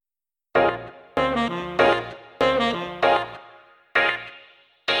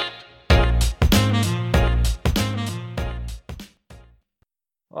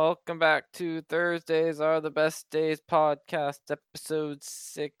Welcome back to Thursdays Are the Best Days podcast, episode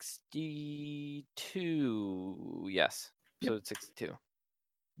 62. Yes, Yep. episode 62.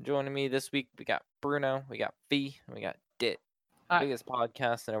 Joining me this week, we got Bruno, we got Fee, and we got Dit. Hi. Biggest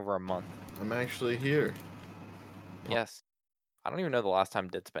podcast in over a month. I'm actually here. Yes. I don't even know the last time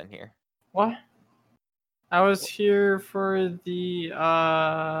Dit's been here. What? I was here for the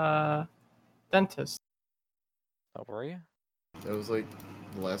dentist. Oh, were you? That was like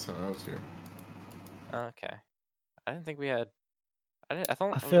the last time I was here. Okay. I didn't think we had. I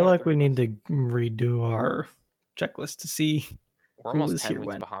thought. I feel like we need to redo our checklist to see. We're who almost was 10 here weeks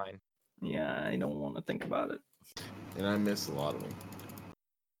when. behind. Yeah, I don't want to think about it. And I missed a lot of them.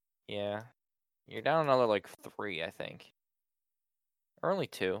 Yeah. You're down another like 3, I think. Or only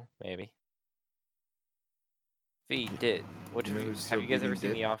 2, maybe. Fee, Dit, what You know have who's you still guys ever beating seen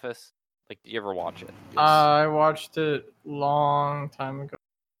Dit? The Office? Like, did you ever watch it? Yes. I watched it long time ago.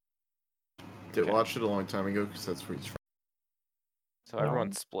 Did okay. watch it a long time ago because that's where he's from. So No.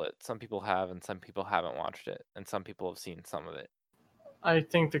 everyone's split. Some people have, and some people haven't watched it, and some people have seen some of it. I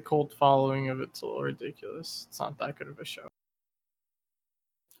think the cult following of it's a little ridiculous. It's not that good of a show.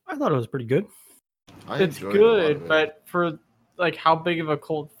 I thought it was pretty good. I It's enjoyed a lot good, of it. but for like how big of a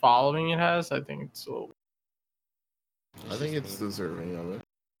cult following it has, I think it's a little. I think just it's meme- deserving of it.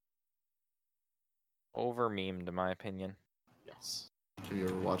 over memed, in my opinion. Yes. Have you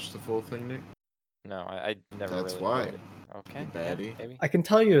ever watched the full thing, Nick? No, I never That's really why. enjoyed it. Okay, You yeah, baddie. maybe. I can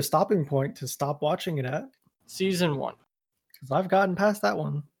tell you a stopping point to stop watching it at, Season 1. because I've gotten past that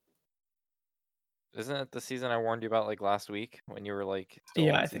one. Isn't it the season I warned you about like last week when you were like still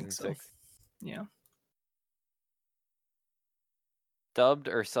Yeah, on I season think so. 6? Yeah. Dubbed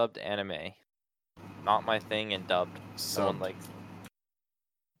or subbed anime? Not my thing, and dubbed. No one Subbed. likes.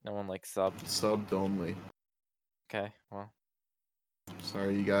 No one likes subbed. Subbed only. Okay, well,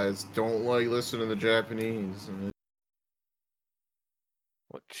 Sorry, you guys don't like listening to Japanese.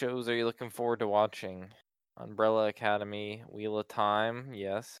 what shows are you looking forward to watching? Umbrella Academy, Wheel of Time,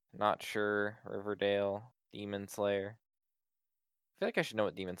 yes. Not sure. Riverdale, Demon Slayer. I feel like I should know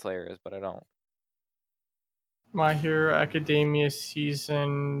what Demon Slayer is, but I don't. My Hero Academia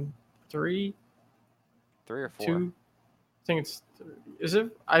season 3, 3 or 4? 2. I think it's. Is it?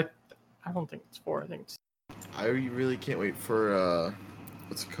 I don't think it's 4. I think it's. I really can't wait for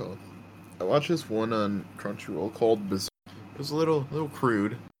what's it called? I watched this one on Crunchyroll called Berserk. It was a little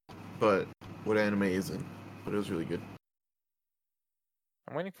crude, but what anime isn't? But it was really good.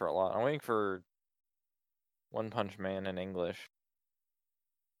 I'm waiting for a lot. I'm waiting for One Punch Man in English.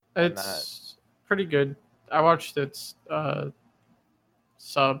 And It's pretty good. I watched it subbed.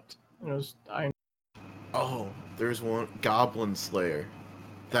 It was Oh, there's one Goblin Slayer.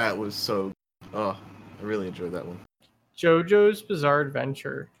 That was so. Oh, I really enjoyed that one. JoJo's Bizarre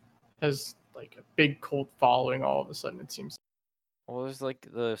Adventure has like a big cult following. All of a sudden, it seems. Well, there's like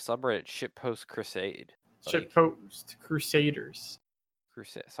the subreddit Shitpost Crusade. Like, Shitpost Crusaders.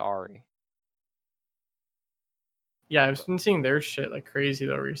 Sorry. Yeah, I've been seeing their shit like crazy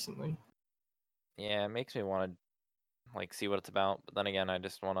though recently. Yeah, it makes me want to like see what it's about, but then again, I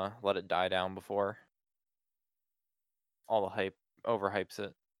just want to let it die down before all the hype overhypes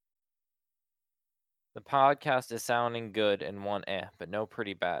it. The podcast is sounding good in one but no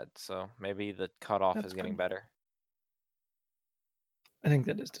pretty bad, so maybe the cutoff That's is getting good. better. I think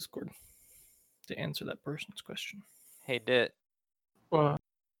that is Discord to answer that person's question. Hey, Dit, Well,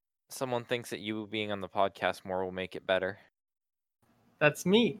 someone thinks that you being on the podcast more will make it better, that's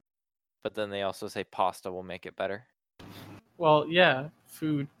me. but then they also say pasta will make it better. Well, yeah,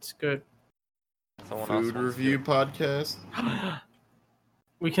 food's good. Someone else Food wants to- review podcast.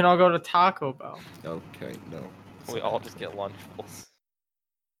 We can all go to Taco Bell. Okay, no. We all just get Lunchables.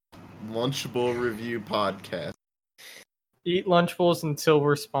 Lunchable review podcast. Eat Lunchables until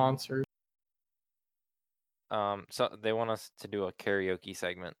we're sponsored. So they want us to do a karaoke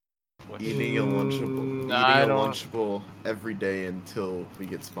segment. Which, Eating a Lunchable. I Eating a don't- Lunchable every day until we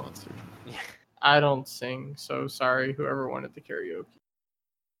get sponsored. I don't sing, so sorry, whoever wanted the karaoke.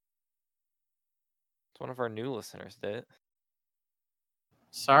 It's one of our new listeners, Dit.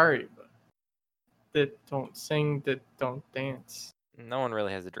 Sorry, but that don't sing, that don't dance. No one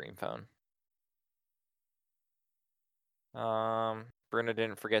really has a dream phone. Bruna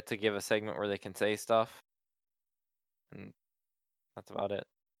didn't forget to give a segment where they can say stuff. And that's about it.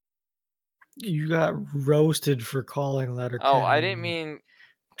 You got roasted for calling Letterkenny. Oh, I didn't mean...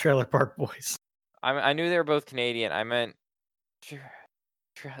 Trailer Park Boys. I knew they were both Canadian. I meant...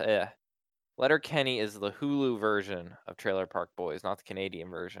 Letterkenny is the Hulu version of Trailer Park Boys, not the Canadian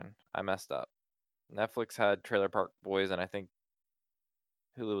version. I messed up. Netflix had Trailer Park Boys, and I think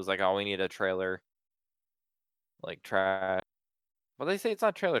Hulu was like, "Oh, we need a trailer, like trash." Well, they say it's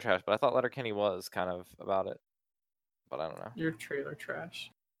not trailer trash, but I thought Letterkenny was kind of about it. But I don't know. Your trailer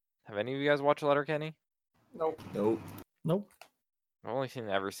trash. Have any of you guys watched Letterkenny? Nope. Nope. Nope. I've only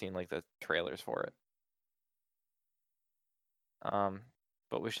ever seen like the trailers for it.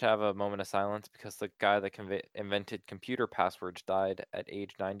 But we should have a moment of silence because the guy that invented computer passwords died at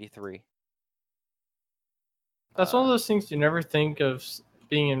age 93. That's one of those things you never think of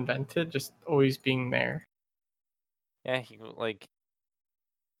being invented, just always being there. Yeah, he like.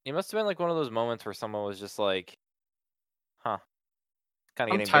 It must have been like one of those moments where someone was just like, "Huh, kind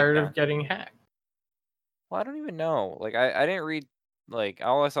of I'm getting tired big of now." getting hacked. Well, I don't even know. Like, I didn't read. Like,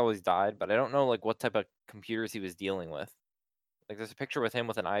 all I saw was died, but I don't know like what type of computers he was dealing with. Like, there's a picture with him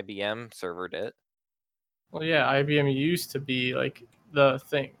with an IBM server dit. Well, yeah, IBM used to be like the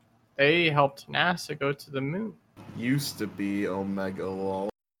thing. They helped NASA go to the moon. Used to be Omega Lol.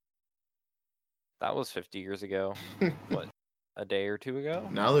 That was 50 years ago. What, a day or two ago?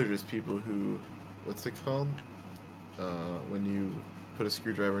 Now they're just people who, what's it called? When you put a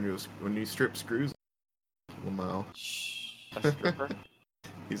screwdriver into when you strip screws. Wow. A stripper?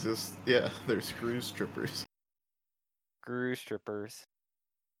 He's just, yeah, they're screw strippers. Screw strippers.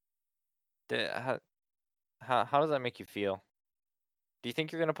 How does that make you feel? Do you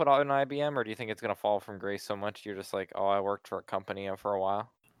think you're gonna put out an IBM, or do you think it's gonna fall from grace so much you're just like, oh, I worked for a company for a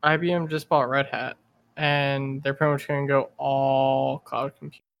while? IBM just bought Red Hat, and they're pretty much going to go all cloud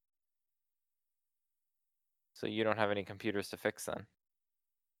computing. So you don't have any computers to fix then?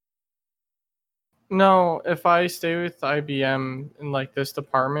 No, if I stay with IBM in like this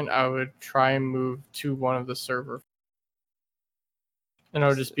department, I would try and move to one of the server. And I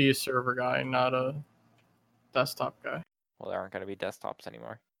would just be a server guy, not a desktop guy. Well, there aren't gonna be desktops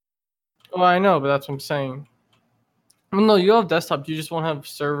anymore. Well, I know, but that's what I'm saying. Well, no, you have desktop. You just won't have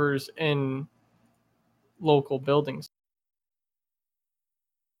servers in local buildings.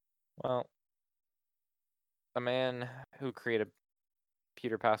 Well, a man who created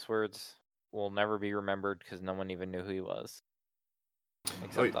computer passwords will never be remembered because no one even knew who he was.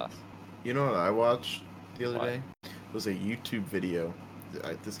 Except us. You know what I watched the other What? day? It was a YouTube video.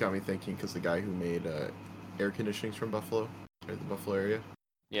 This got me thinking because the guy who made air conditionings from Buffalo, or the Buffalo area.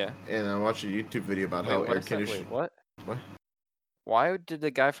 Yeah. And I watched a YouTube video about how air conditioning. What? What? Why did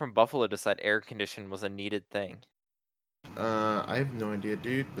the guy from Buffalo decide air condition was a needed thing? I have no idea,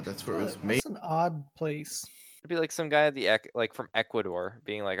 dude, but that's where it was made. It's an odd place. It'd be like some guy at the like from Ecuador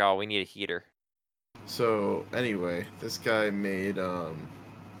being like, "Oh, we need a heater." So anyway, this guy made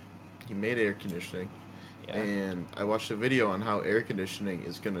he made air conditioning, Yeah. and I watched a video on how air conditioning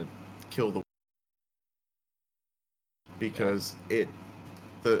is gonna kill the because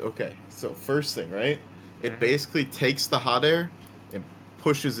okay, so first thing, right? It Mhm. basically takes the hot air and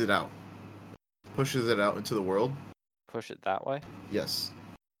pushes it out into the world. Push it that way. Yes,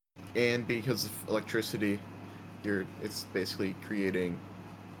 and because of electricity, it's basically creating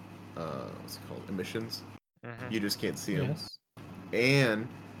what's it called, emissions. Mm-hmm. You just can't see them. Yes. And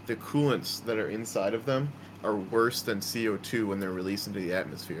the coolants that are inside of them are worse than CO2 when they're released into the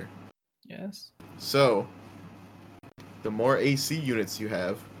atmosphere. Yes. So, the more AC units you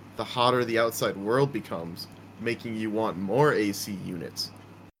have, the hotter the outside world becomes, making you want more AC units.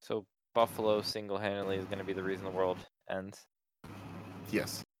 So Buffalo single-handedly is going to be the reason the world ends.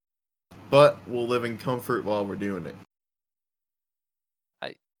 Yes. But we'll live in comfort while we're doing it.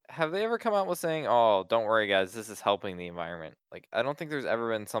 Have they ever come out with saying, "Oh, don't worry, guys, this is helping the environment"? Like, I don't think there's ever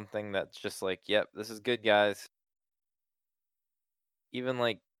been something that's just like, "Yep, this is good, guys." Even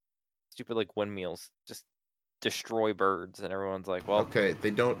like stupid like windmills just destroy birds, and everyone's like, "Well, Okay, they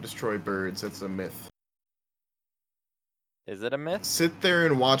don't destroy birds. That's a myth. is it a myth?" Sit there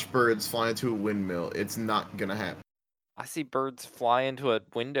and watch birds fly into a windmill. It's not gonna happen. I see birds fly into a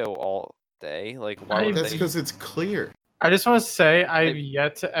window all day. Like, why would That's they? because it's clear. I just want to say I've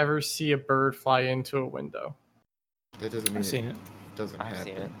yet to ever see a bird fly into a window. That doesn't mean I've seen it. doesn't I've happen.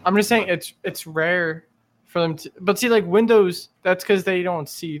 seen it. I'm just saying it's rare for them to. But see, like windows, that's because they don't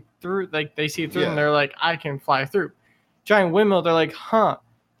see through. Like they see through, Yeah. and they're like, I can fly through. Giant windmill, they're like, huh,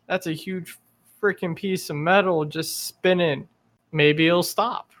 that's a huge freaking piece of metal just spinning. Maybe it'll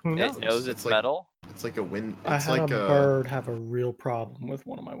stop. Who knows? It knows it's like- metal. It's like a wind. I It's had like a bird have a real problem with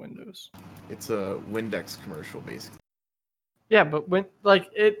one of my windows. It's a Windex commercial, basically. Yeah, but when like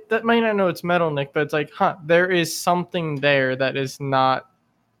it, that might not know it's metal, Nick. But it's like, huh, there is something there that is not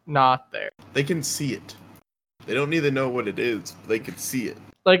there. They can see it. They don't need to know what it is. They can see it.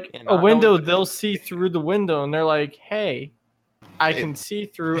 Like Yeah, a not window, knowing- they'll see through the window, and they're like, hey, I can see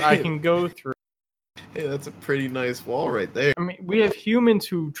through. I can go through. Hey, that's a pretty nice wall right there. I mean, we have humans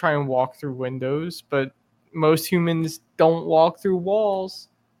who try and walk through windows, but most humans don't walk through walls.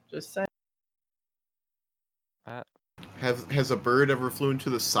 Just saying. Has a bird ever flown to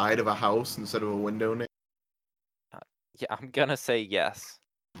the side of a house instead of a window? Nick? Yeah, I'm gonna say yes.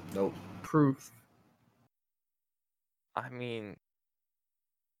 Nope. Proof. I mean,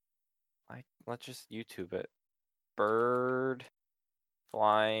 let's just YouTube it. Bird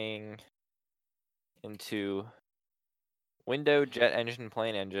flying into window, jet engine,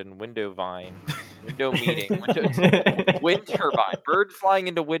 plane engine, window vine, window meeting, wind turbine. Bird flying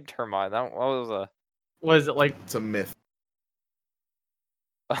into wind turbine. That was a. Was it like It's a myth.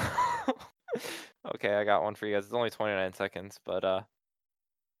 Okay, I got one for you guys. It's only 29 seconds, but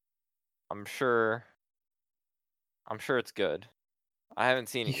I'm sure it's good. I haven't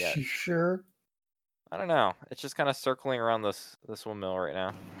seen it yet. You sure? I don't know. It's just kind of circling around this windmill right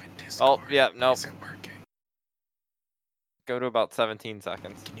now. My Discord yeah, nope. isn't working. Go to about 17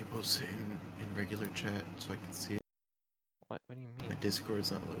 seconds. Can you post it in regular chat so I can see it? What do you My mean?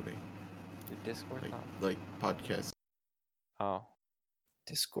 Discord's not loading. The Discord? Like podcast. Oh.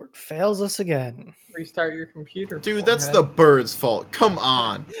 Discord fails us again. restart your computer? Dude, that's the bird's fault. Come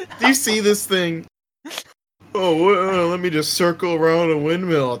on. Do you see this thing? Oh, let me just circle around a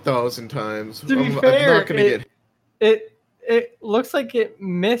windmill 1,000 times. To be I'm fair, not gonna get. it looks like it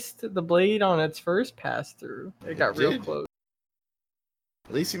missed the blade on its first pass through. It got real did. close.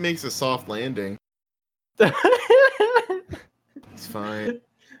 At least he makes a soft landing. The He's fine.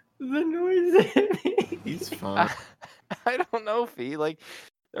 noise it makes. He's fine. I don't know, Fee. Like,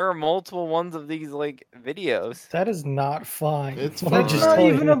 there are multiple ones of these like videos. That is not fine. It's Let me fine. That's just not tell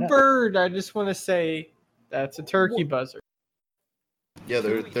you even a that. bird. I just want to say that's a turkey buzzard. Yeah,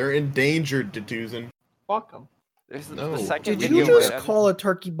 they're endangered, Deduzen. Fuck them. There's No. the second Did video. you just right call a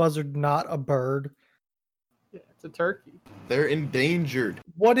turkey buzzard not a bird? Yeah, it's a turkey. They're endangered.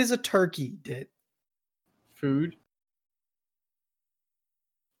 What is a turkey, Dit? Food.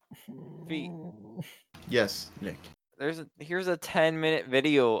 Feet. Yes, Nick. Here's a 10-minute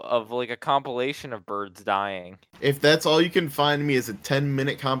video of like a compilation of birds dying. If that's all you can find me is a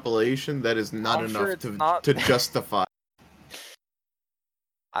 10-minute compilation, that is not I'm enough sure it's to not. to justify.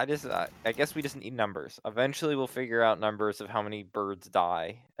 I guess we just need numbers. Eventually, we'll figure out numbers of how many birds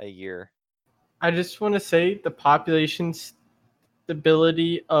die a year. I just want to say the population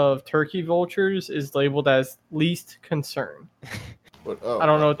stability of turkey vultures is labeled as least concern. But, I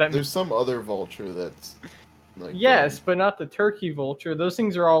don't know what that There's means. some other vulture that's like Yes, but not the turkey vulture. Those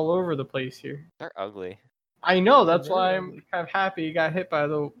things are all over the place here. They're ugly. I know. That's Very why I'm ugly. kind of happy you got hit by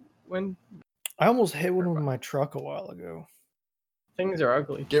the wind. I almost hit one with my truck a while ago. Things are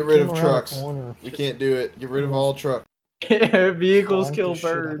ugly. Get rid Came of around a trucks. corner. We can't do it. Get rid of all trucks. Vehicles Conked kill the shit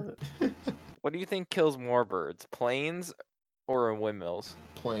out of birds. it. What do you think kills more birds, planes or windmills?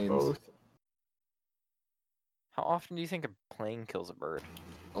 Planes. Both. How often do you think a plane kills a bird?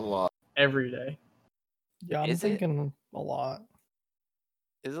 A lot. Every day. Yeah, I'm Is it? thinking a lot.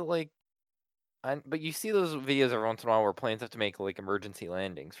 Is it like? But you see those videos every once in a while where planes have to make like emergency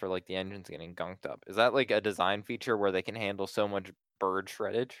landings for like the engines getting gunked up. Is that like a design feature where they can handle so much bird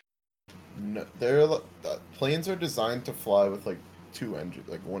shreddage? No, planes are designed to fly with like two engines,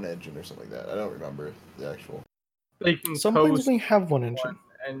 like one engine or something like that. I don't remember the actual. They can Some planes coast only have one one engine.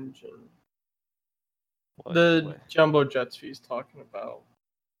 engine. What- The what- jumbo jets he's talking about.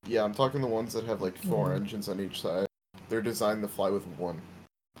 Yeah, I'm talking the ones that have like four Mhm. engines on each side. They're designed to fly with one.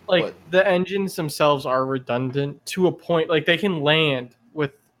 Like But- the engines themselves are redundant to a point. Like they can land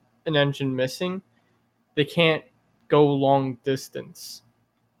with an engine missing. They can't go long distance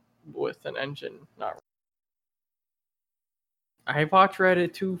with an engine not. I watch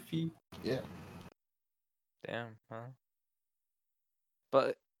Reddit too, Fee. Yeah. Damn, huh?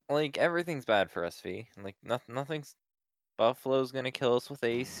 But like everything's bad for us, V. Like nothing's. Buffalo's gonna kill us with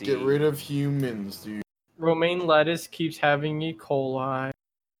AC. Get rid of humans, dude. Romaine lettuce keeps having E. coli.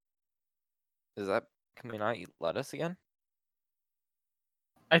 Can we not eat lettuce again?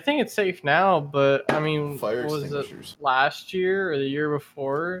 I think it's safe now, but I mean, Fire what was it extinguishers. last year or the year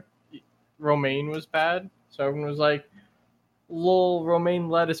before? Romaine was bad, so everyone was like, "Lol, romaine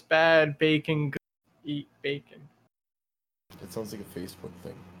lettuce bad, bacon good. Eat bacon." It sounds like a Facebook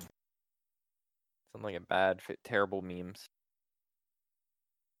thing. Something like a bad, terrible memes.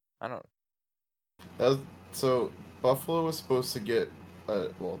 I don't. So Buffalo was supposed to get,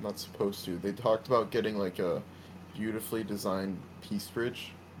 well, not supposed to. They talked about getting like a beautifully designed Peace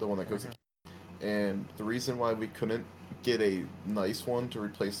Bridge, the one that goes. And the reason why we couldn't get a nice one to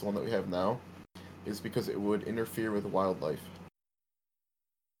replace the one that we have now is because it would interfere with wildlife.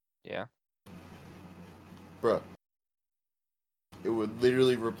 Yeah. Bruh. It would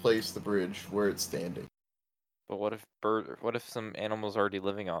literally replace the bridge where it's standing. But what if some animals already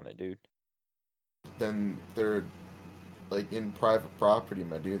living on it, dude? Then they're like in private property,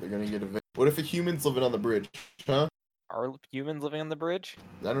 my dude. They're gonna get evicted. What if a human's living on the bridge? Huh? Are humans living on the bridge?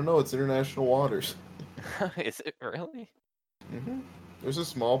 I don't know. It's international waters. Is it really? There's a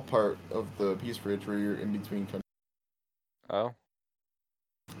small part of the Peace Bridge where you're in between countries. Oh,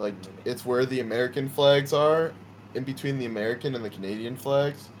 Like, it's where the American flags are. In between the American and the Canadian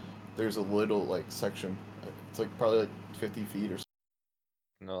flags, there's a little, like, section. It's, like, probably, like, 50 feet or something.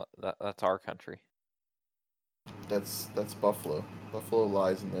 no, that's our country. That's Buffalo. Buffalo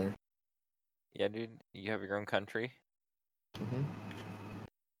lies in there. Yeah, dude, you have your own country. hmm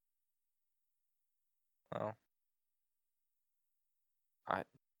Oh,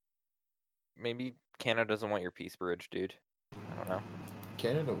 maybe Canada doesn't want your Peace Bridge, dude. I don't know.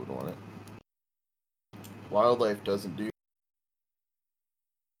 Canada would want it. Wildlife doesn't do.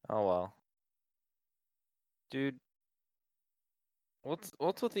 Oh well, dude.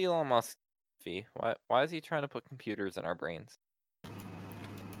 What's with Elon Musk? Fee? Why is he trying to put computers in our brains?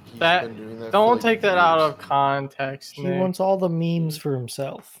 He's That- been doing that for, Don't like, take that out years. of context, He Nick. wants all the memes for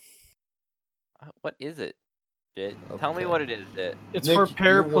himself. What is it? Jit? Tell me Okay. what it is, Jit. It's Nick, for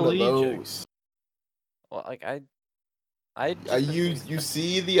you're one of paraplegics. those. Well, like I just You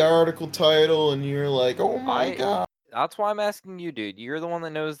see the article title and you're like, oh my I- god. That's why I'm asking you, dude. You're the one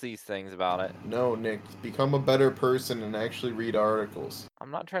that knows these things about it. No, Nick, become a better person and actually read articles.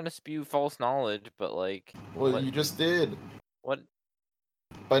 I'm not trying to spew false knowledge, but like, Well, What? you just did. what?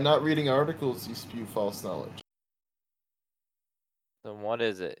 By not reading articles, you spew false knowledge. Then what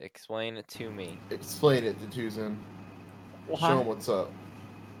is it? Explain it to me. Explain it to Tuzin. Show him what's up.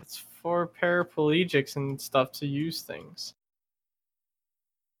 It's for paraplegics and stuff to use things.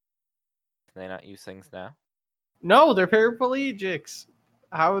 Can they not use things now? No, they're paraplegics.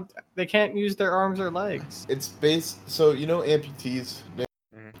 How they can't use their arms or legs? It's based, so you know amputees, Nick?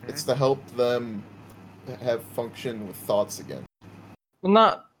 Mm-hmm. It's to help them have function with thoughts again. Well,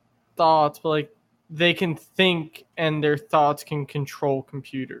 not thoughts, but like they can think and their thoughts can control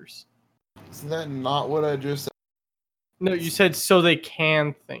computers. Isn't that not what I just said? No, you said so they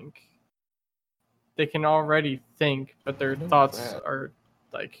can think. They can already think, but their I know thoughts that. are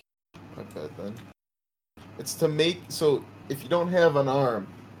like My bad then. It's to make, so if you don't have an arm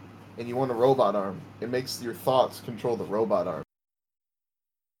and you want a robot arm, it makes your thoughts control the robot arm.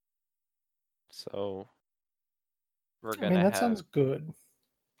 So we're I gonna mean, that have. sounds good.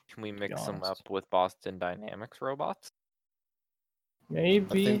 Can we mix them honest. up with Boston Dynamics robots? I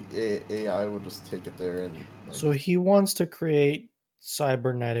maybe. think AI will just take it there and like, So he wants to create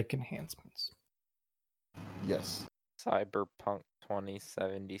cybernetic enhancements. yes. Cyberpunk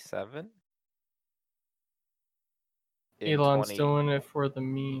 2077. Elon's doing it for the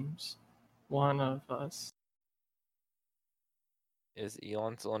memes. One of us. Is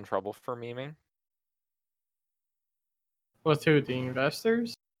Elon still in trouble for memeing? With who? The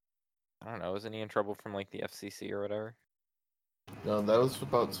investors? I don't know. Isn't he in trouble from like the FCC or whatever? No, that was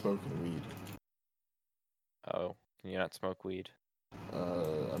about smoking weed. Oh, can you not smoke weed?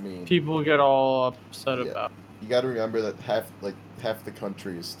 I mean, People get all upset Yeah. about. you got to remember that half the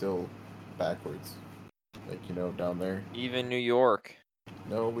country is still backwards. Like, you know, down there. Even New York.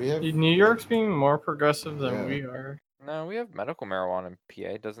 No, we have. New York's being more progressive than Yeah. we are. No, we have medical marijuana in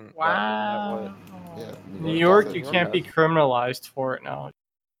PA. Doesn't that- Wow. Yeah, New York, does you it. can't be criminalized for it now.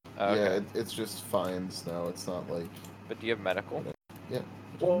 Okay. Yeah, it's just fines now. It's not like. But do you have medical? Yeah.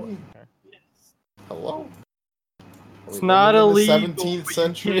 Well, Hello. It's not illegal. 17th But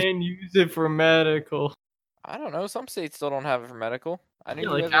century. you can use it for medical. I don't know. Some states still don't have it for medical. I Yeah,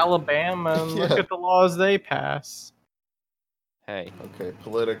 didn't like Alabama. And Look Yeah. at the laws they pass. Hey, Okay,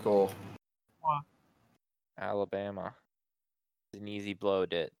 political. Alabama. It's an easy blow,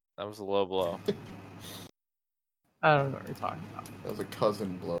 dit. That was a low blow. I don't know what you're talking about. That was a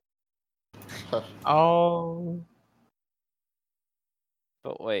cousin blow. Oh,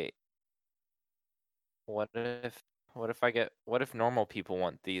 But wait. What if normal people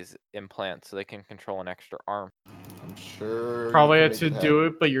want these implants so they can control an extra arm? I'm sure. you probably can had make to it do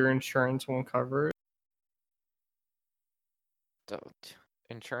happen. it, but your insurance won't cover it.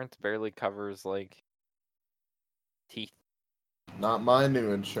 Insurance barely covers like teeth. Not my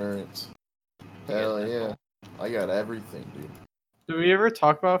new insurance. You get Hell yeah. dental. I got everything, dude. Did we ever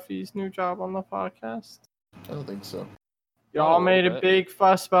talk about Fee's new job on the podcast? I don't think so. Y'all A made little a bit. big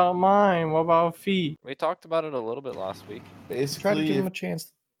fuss about mine. What about Fee? We talked about it a little bit last week. Try to Basically, give him a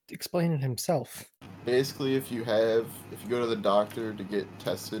chance to explain it himself. if you go to the doctor to get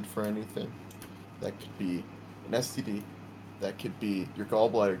tested for anything, That could be an STD. That could be your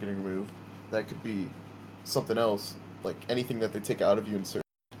gallbladder getting removed. That could be something else, like anything that they take out of you, insert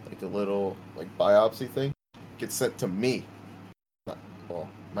like a little like biopsy thing, gets sent to me. Not, well,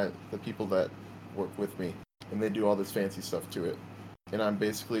 the people that work with me, and they do all this fancy stuff to it. And I'm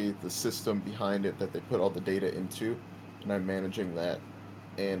basically the system behind it that they put all the data into, and I'm managing that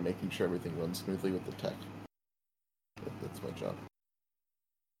and making sure everything runs smoothly with the tech. That's my job.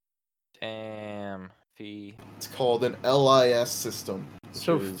 Damn. Fee. It's called an LIS system.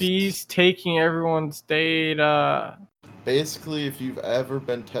 So which is Fee's taking everyone's data. basically, if you've ever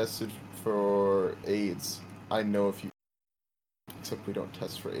been tested for AIDS, I know if you. Except we don't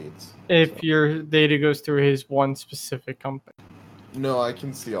test for AIDS. If so. your data goes through his one specific company. No, I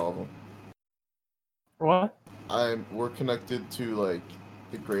can see all of them. What? We're connected to like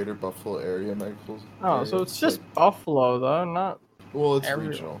the greater Buffalo area medical. Oh, area. so it's just like, Buffalo though, not. well, it's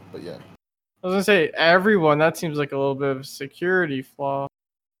everyone. regional, but yeah. I was gonna say everyone. That seems like a little bit of a security flaw.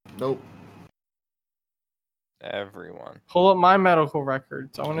 Nope. Everyone. Pull up my medical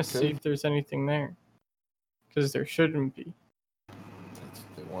records. I want to see Okay. if there's anything there. Because there shouldn't be. That's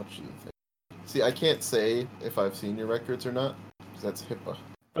what they want you to think. See, I can't say if I've seen your records or not, because that's HIPAA.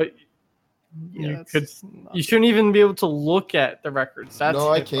 But Yeah, you could. that's not- You shouldn't even be able to look at the records. That's No,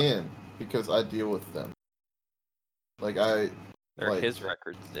 I HIPAA. can, because I deal with them. Like, They're Like- his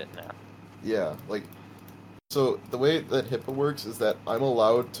records then now. yeah, like, so the way that HIPAA works is that I'm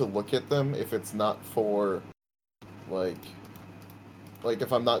allowed to look at them if it's not for, like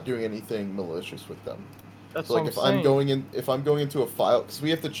if I'm not doing anything malicious with them. That's So, what like, I'm saying. if I'm going into a file, because we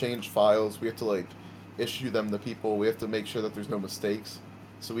have to change files, we have to, like, issue them to people, we have to make sure that there's no mistakes.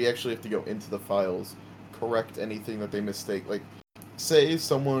 So we actually have to go into the files, correct anything that they mistake. Like, say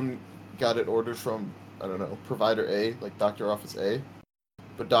someone got an order from, I don't know, provider A, like Doctor Office A,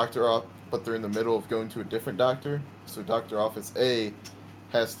 but but they're in the middle of going to a different doctor, so Doctor Office A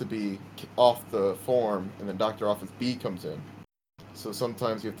has to be off the form, and then Doctor Office B comes in. So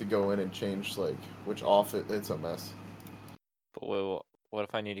sometimes you have to go in and change, like, which office. It's a mess. But what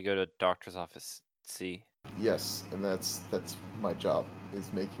if I need to go to doctor's office C? Yes, and that's my job,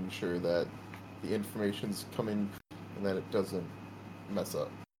 is making sure that the information's coming and that it doesn't mess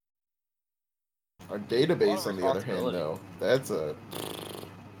up. Our database, on the other hand, responsibility. no. That's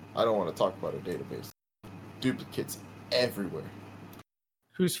I don't want to talk about our database. Duplicates everywhere.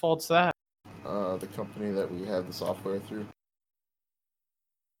 Whose fault's that? The company that we have the software through.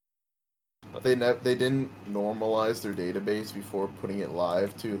 They didn't normalize their database before putting it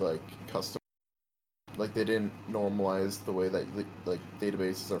live to, like, customers. Like, they didn't normalize the way that, like,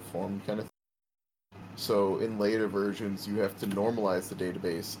 databases are formed, kind of thing. So in later versions, you have to normalize the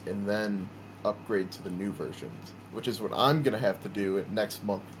database and then upgrade to the new versions, which is what I'm gonna have to do next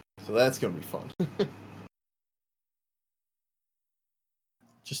month. So that's gonna be fun.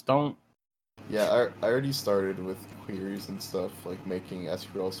 Just don't. Yeah, I already started with queries and stuff, like making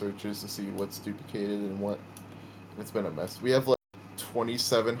SQL searches to see what's duplicated and what. It's been a mess. We have like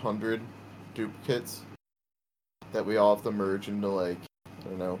 2,700 duplicates that we all have to merge into, like, I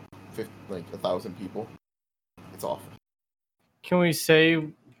don't know, 1,000 people. It's awful. Can we say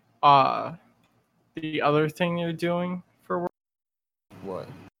the other thing you're doing for work? What?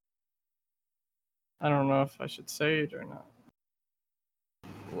 I don't know if I should say it or not.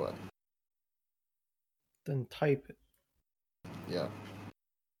 What? Then type it. Yeah.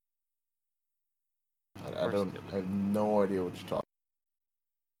 I course don't. it would. I have no idea what you're talking.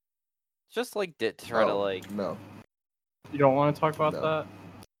 Just like to try to Oh, like. No, You don't want to talk about No. that?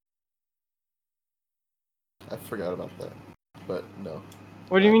 I forgot about that. But no.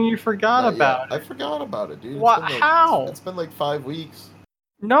 What do you mean you forgot Not yet. about I it? forgot about it, dude. It's What? been, like, How? It's been like 5 weeks.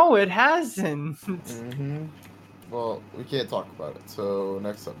 No, it hasn't. Mm-hmm. Well, we can't talk about it. So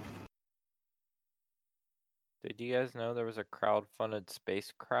next time. Did you guys know there was a crowd-funded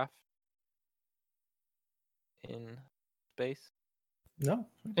spacecraft in space? No.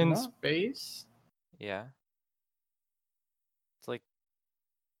 I did In not. space? Yeah. It's like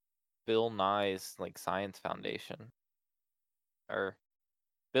Bill Nye's like Science Foundation. Or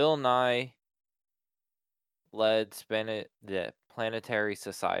Bill Nye led the Planetary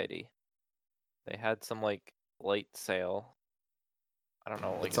Society. They had some like light sail. I don't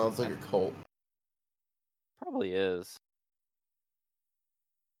know. It sounds like a cult. Probably is.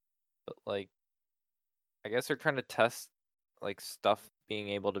 But like, I guess they're trying to test like stuff being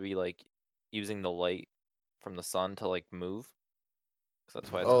able to be like using the light from the sun to like move. 'Cause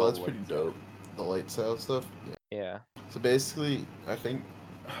that's why it's Oh, called that's pretty light sail. dope. The light sail stuff. Yeah. Yeah. So basically, I think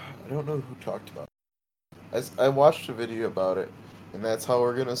I don't know who talked about it. I watched a video about it, and that's how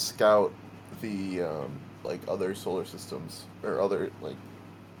we're gonna scout the like other solar systems or other like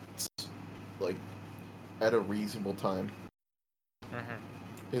at a reasonable time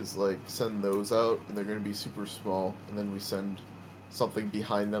is like send those out, and they're going to be super small, and then we send something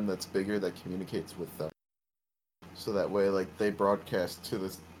behind them that's bigger that communicates with them. So that way, like, they broadcast to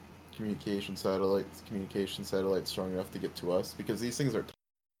this communication satellite strong enough to get to us, because these things are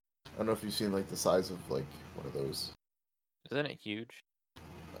I don't know if you've seen like the size of like one of those. Isn't it huge?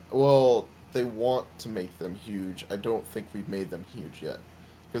 Well, they want to make them huge. I don't think we've made them huge yet,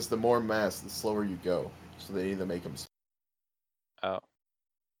 because the more mass, the slower you go. So they need to make them. Oh.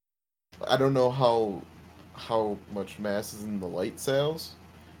 I don't know how much mass is in the light sails,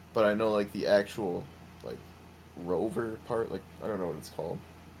 but I know like the actual like rover part, like I don't know what it's called.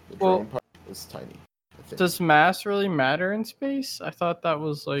 The drone part is tiny. I think. Does mass really matter in space? I thought that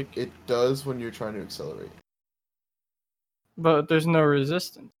was like. It does when you're trying to accelerate. But there's no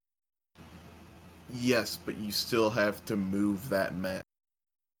resistance. Yes, but you still have to move that mass.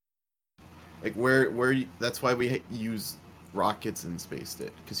 Like that's why we use rockets in space,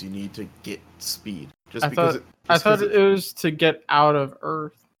 because you need to get speed. I thought it was to get out of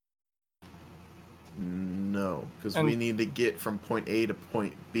Earth. No, because we need to get from point A to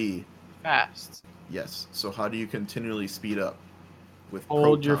point B fast. Yes. So how do you continually speed up? With hold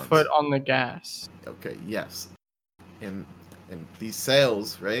protons. Your foot on the gas. Okay. Yes. And these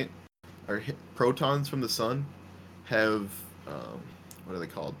sails, right, are protons from the sun. Have what are they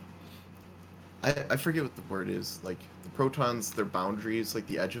called? I forget what the word is. Like the protons, their boundaries, like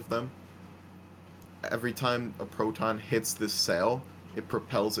the edge of them. Every time a proton hits this sail, it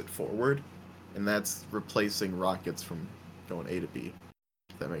propels it forward, and that's replacing rockets from going A to B.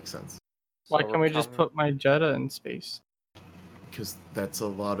 If that makes sense. Why can't we just put my Jetta in space? Because that's a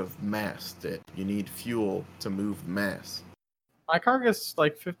lot of mass. That you need fuel to move mass. My car gets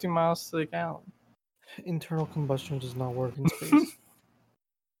like 50 miles to the gallon. Internal combustion does not work in space.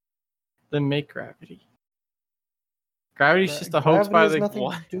 Then make gravity. Gravity's just a hoax by the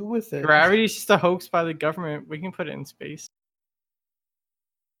nothing to do with it. Gravity's just a hoax by the government. We can put it in space.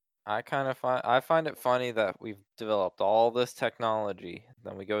 I find it funny that we've developed all this technology,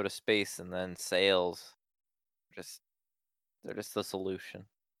 then we go to space, and then sails they're just the solution.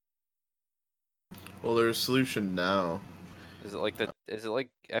 Well, there's a solution now. Is it like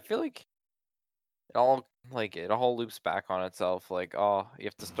I feel like it all loops back on itself. Like, oh, you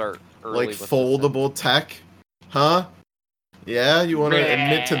have to start early. Like foldable tech, huh? Yeah, you want to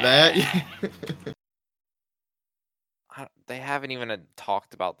admit to that? They haven't even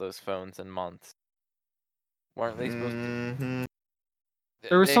talked about those phones in months. Weren't they supposed to?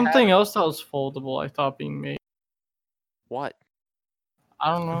 There was something else that was foldable, I thought, being made. What?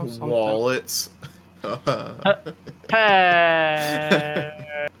 I don't know. Something. Wallets.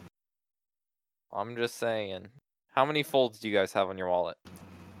 Hey. I'm just saying. How many folds do you guys have on your wallet?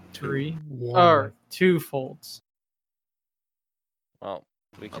 3 or 2 folds. Well,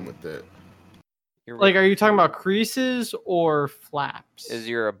 we can. I'm with that. Like, are you talking about creases or flaps? Is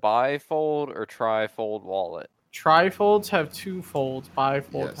your a bifold or trifold wallet? Trifolds have 2 folds.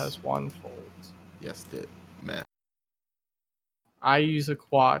 Bifold has 1 fold. Yes, Matt. I use a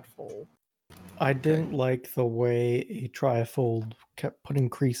quad fold. I didn't like the way a trifold kept putting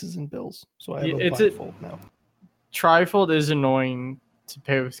creases in bills, so I have a bifold now. Trifold is annoying to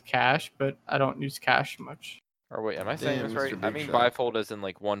pay with cash, but I don't use cash much. Or wait, am I saying this right? I mean bifold is in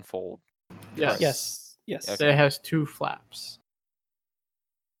like 1 fold. Yes. Okay. It has 2 flaps.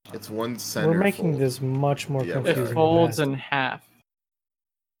 It's 1 center. We're making this much more confusing. It folds in half.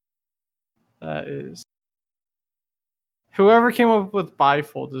 That is. Whoever came up with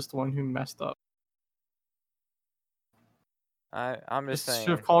bifold is the one who messed up. I'm just saying.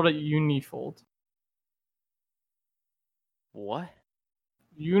 Should have called it unifold. What?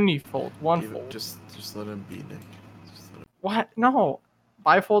 Unifold, 1 fold. Just let him be, Nick. What? No.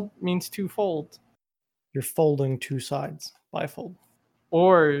 Bifold means 2 folds. You're folding 2 sides. Bifold.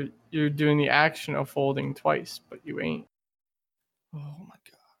 Or you're doing the action of folding twice, but you ain't. Oh my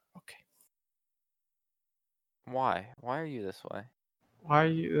god. Okay. Why? Why are you this way? Why are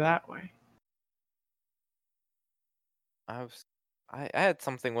you that way? I had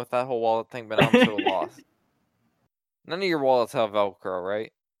something with that whole wallet thing, but I'm so lost. None of your wallets have Velcro,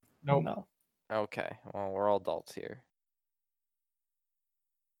 right? Nope. No. Okay. Well, we're all adults here.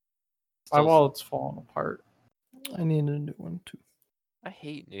 My wallet's falling apart. I need a new one too. I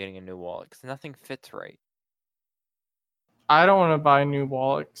hate getting a new wallet because nothing fits right. I don't want to buy a new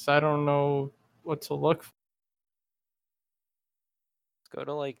wallet because I don't know what to look for. Let's go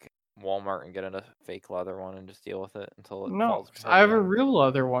to like Walmart and get a fake leather one and just deal with it until it No, falls 'cause apart I have a again. real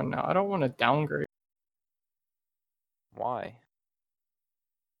leather one now. I don't want to downgrade. Why?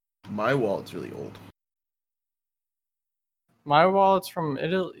 My wallet's really old. My wallet's from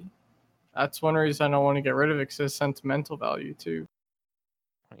Italy. That's one reason I don't want to get rid of it, because it's sentimental value too.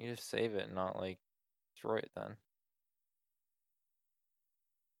 Why don't you just save it and not like destroy it then?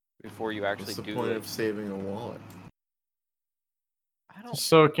 Before you actually What's the do point it. of saving a wallet? I don't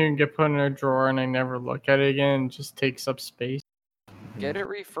So it can get put in a drawer and I never look at it again. It just takes up space. get it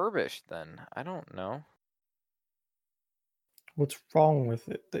refurbished then. I don't know. What's wrong with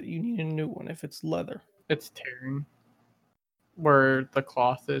it that you need a new one if it's leather? It's tearing where the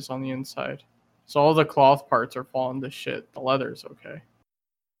cloth is on the inside. So all the cloth parts are falling to shit. The leather's okay.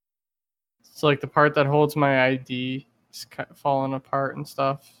 So like the part that holds my ID is falling apart and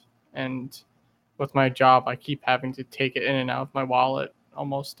stuff. And with my job, I keep having to take it in and out of my wallet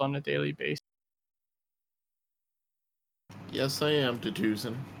almost on a daily basis. Yes, I am,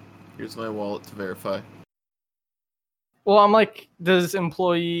 Dedusen. Here's my wallet to verify. Well, I'm like, is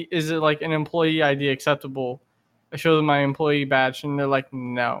it like an employee ID acceptable? I show them my employee badge and they're like,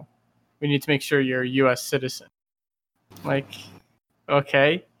 no, we need to make sure you're a US citizen. I'm like,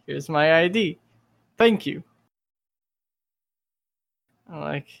 okay, here's my ID. Thank you. I'm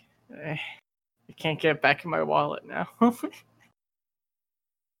like, I can't get it back in my wallet now.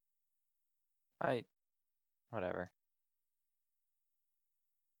 Whatever.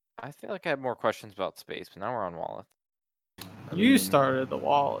 I feel like I had more questions about space, but now we're on wallet. You started the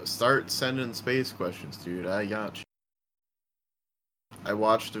wallet. Start sending space questions, dude. I got you. I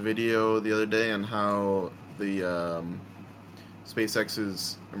watched a video the other day on how the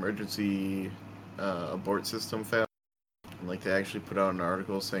SpaceX's emergency abort system failed. And, like, they actually put out an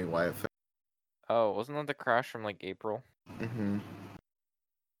article saying why it failed. Oh, wasn't that the crash from like April? Mm-hmm.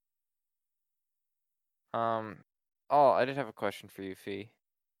 Oh, I did have a question for you, Fee.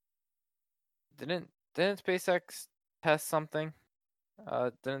 Didn't SpaceX test something?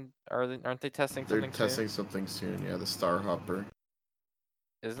 Aren't they testing They're something testing soon? something soon, yeah, the Starhopper.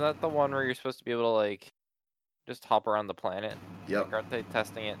 Isn't that the one where you're supposed to be able to like just hop around the planet? Yep. Like, aren't they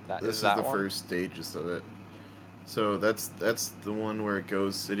testing it? This is that the one? first stages of it. So that's the one where it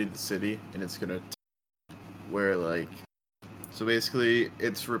goes city to city, and it's gonna where like so basically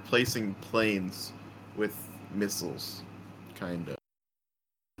it's replacing planes with missiles, kinda.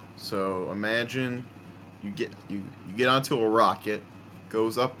 So imagine you get onto a rocket,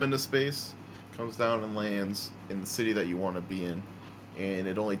 goes up into space, comes down and lands in the city that you want to be in, and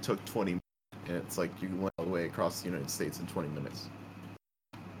it only took 20 minutes, and it's like you went all the way across the United States in 20 minutes.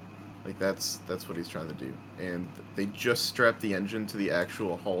 Like that's what he's trying to do. And they just strapped the engine to the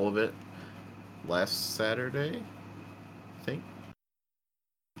actual hull of it last Saturday, I think.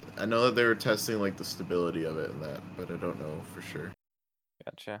 I know that they were testing like the stability of it and that, but I don't know for sure.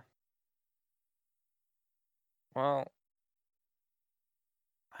 Gotcha. Well,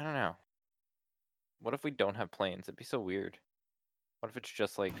 I don't know. What if we don't have planes? It'd be so weird. What if it's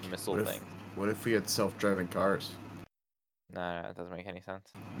just like missile things? What if we had self-driving cars? Nah, it doesn't make any sense.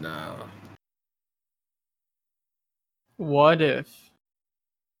 No. What if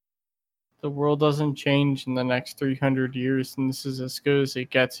the world doesn't change in the next 300 years and this is as good as it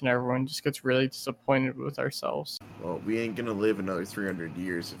gets and everyone just gets really disappointed with ourselves? Well, we ain't gonna live another 300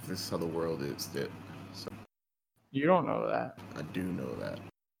 years if this is how the world is, so You don't know that. I do know that.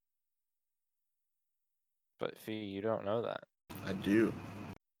 But Fee, you don't know that. I do.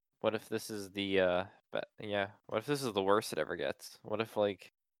 What if this is the what if this is the worst it ever gets? What if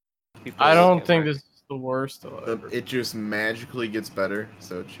like people I look don't at think their- this is the worst of it. It just magically gets better,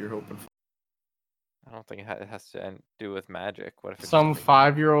 so what you're hoping for. I don't think it has to do with magic. What if it's Some just,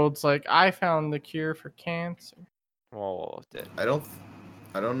 5-year-old's like, I found the cure for cancer. well, I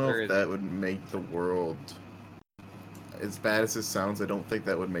don't know There if is- that would make the world as bad as it sounds. I don't think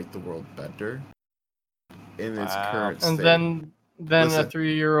that would make the world better in its Wow. current And state. then Listen. a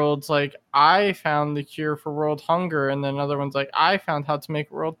 3-year-old's like, I found the cure for world hunger, and then another one's like, I found how to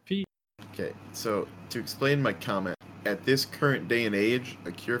make world peace. Okay, so to explain my comment, at this current day and age,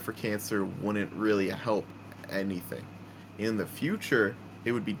 a cure for cancer wouldn't really help anything. In the future,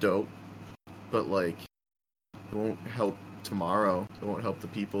 it would be dope, but like, it won't help tomorrow. It won't help the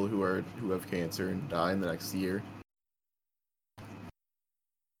people who have cancer and die in the next year.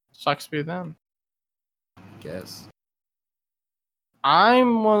 Sucks to be them. I guess.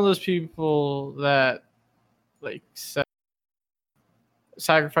 I'm one of those people that like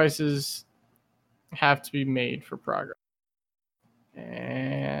sacrifices have to be made for progress,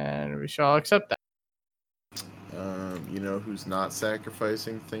 and we shall accept that. You know who's not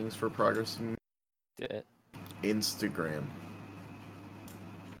sacrificing things for progress? It. Instagram.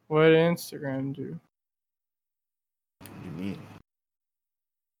 What did Instagram do? What do you mean?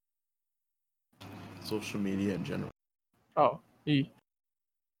 Social media in general. Oh,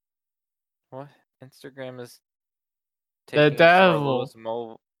 What? Instagram is the taking us to our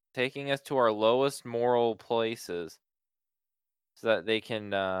devil. taking us to our lowest moral places, so that they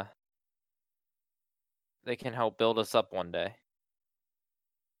can help build us up one day.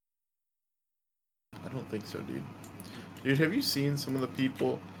 I don't think so, dude. Dude, have you seen some of the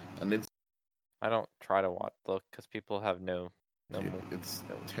people on Instagram? I don't try to look because people have no. Dude, it's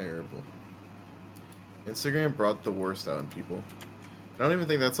terrible. Instagram brought the worst out in people. I don't even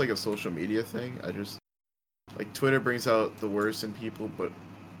think that's like a social media thing. I just like Twitter brings out the worst in people, but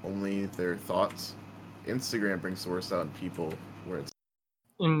only their thoughts. Instagram brings the worst out in people, where it's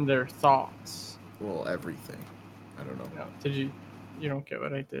In their thoughts. well, everything. I don't know. No, did you? You don't get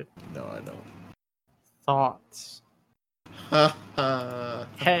what I did. No, I don't. Thoughts.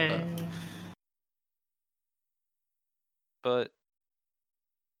 Hey. But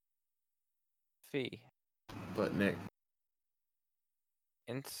Fee. But Nick,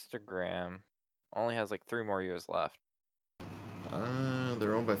 Instagram only has like 3 more years left.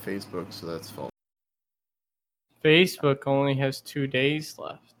 they're owned by Facebook, so that's false. Facebook only has 2 days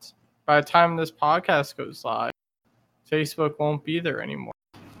left. By the time this podcast goes live, Facebook won't be there anymore.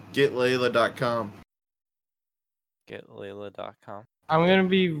 GetLayla.com. GetLayla.com. I'm gonna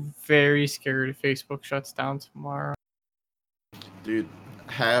be very scared if Facebook shuts down tomorrow. Dude,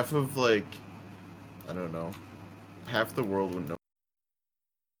 half of I don't know, half the world would know.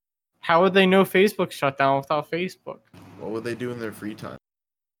 How would they know Facebook shut down without Facebook? What would they do in their free time?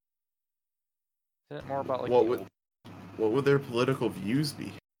 Isn't it more about like what would their political views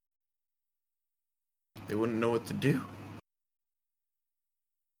be? They wouldn't know what to do.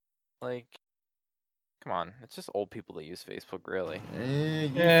 like? Come on, it's just old people that use Facebook, really. You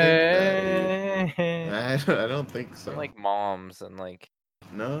think that, dude. I don't think so. And like moms and like.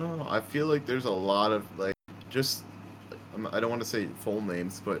 No, I feel like there's a lot of just I don't want to say full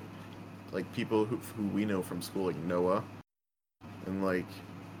names, but like people who we know from school, like Noah, and like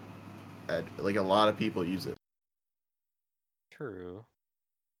a lot of people use it. True.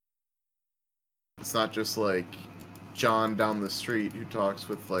 It's not just like John down the street who talks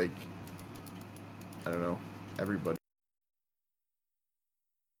with I don't know, everybody.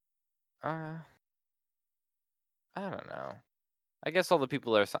 I don't know. I guess all the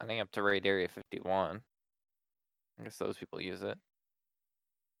people that are signing up to raid Area 51. I guess those people use it.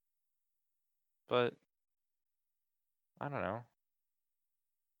 But I don't know.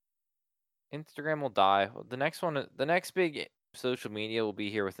 Instagram will die. The next big social media will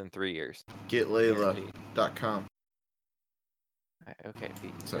be here within 3 years. GetLayla.com. Okay,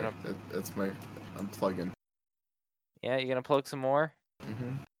 Pete. Sorry, that's I'm plugging. Yeah, you gonna plug some more?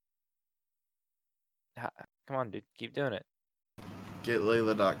 Mm-hmm. Come on, dude. Keep doing it.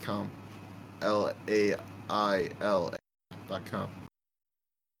 GetLayla.com. LAILA.com.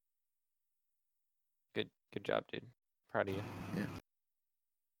 Good job, dude. Proud of you. Yeah.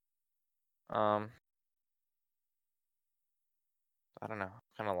 I don't know.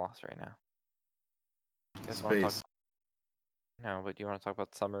 I'm kind of lost right now. Space. No, but do you want to talk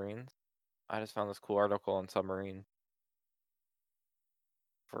about submarines? I just found this cool article on submarine.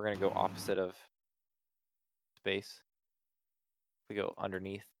 If we're gonna go opposite of space, we go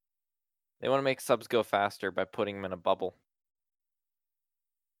underneath. They want to make subs go faster by putting them in a bubble,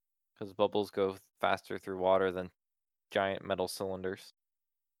 because bubbles go faster through water than giant metal cylinders.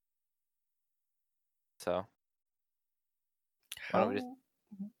 So, why don't we just...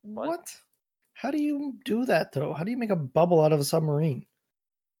 What? How do you do that though? How do you make a bubble out of a submarine?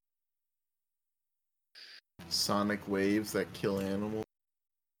 Sonic waves that kill animals.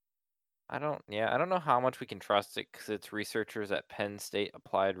 I don't know how much we can trust it, because it's researchers at Penn State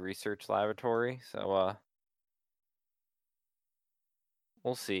Applied Research Laboratory. So,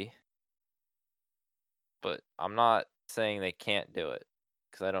 we'll see. But I'm not saying they can't do it,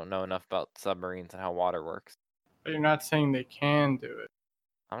 because I don't know enough about submarines and how water works. But you're not saying they can do it.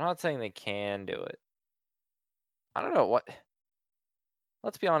 I'm not saying they can do it. I don't know what.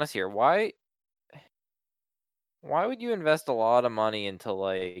 Let's be honest here. Why would you invest a lot of money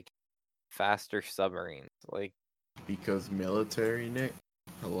into faster submarines? Because military, Nick.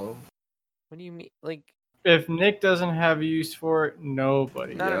 Hello. What do you mean? If Nick doesn't have a use for it,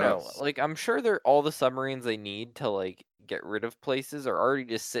 nobody. No. I'm sure they're all the submarines they need to get rid of places are already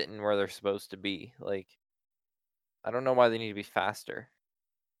just sitting where they're supposed to be. I don't know why they need to be faster.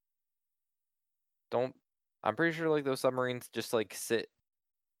 Don't I'm pretty sure like those submarines just like sit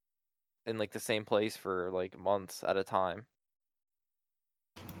in like the same place for like months at a time.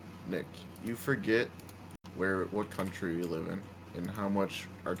 Nick, you forget what country we live in and how much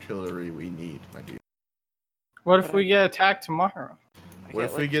artillery we need, my dude. What if we get attacked tomorrow? What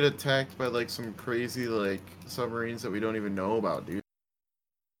if we get attacked by like some crazy like submarines that we don't even know about, dude?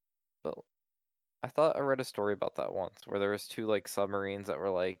 But I thought I read a story about that once, where there was 2 like submarines that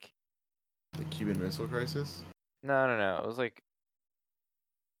were like the Cuban Missile Crisis. No. It was like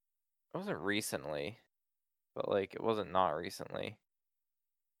it wasn't recently, but like it wasn't not recently.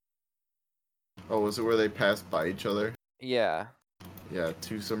 Oh, was it where they passed by each other? Yeah. Yeah,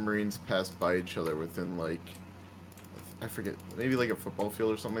 2 submarines passed by each other within like I forget, maybe like a football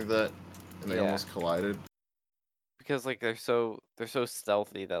field or something like that, and they almost collided. Because like they're so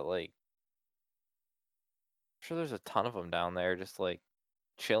stealthy that like I'm sure there's a ton of them down there just like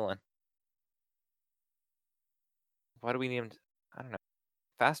chilling. Why do we need them? I don't know.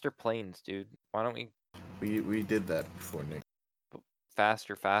 Faster planes, dude. Why don't we? We did that before, Nick.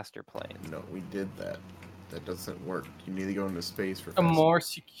 Faster planes. No, we did that. That doesn't work. You need to go into space for a more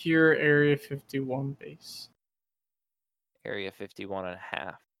secure Area 51 base. Area 51 and a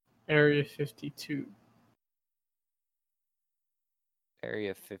half. Area 52.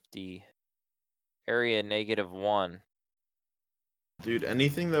 Area 50. Area -1. Dude,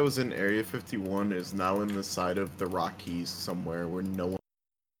 anything that was in Area 51 is now in the side of the Rockies somewhere where no one...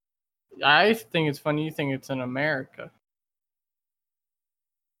 I think it's funny you think it's in America.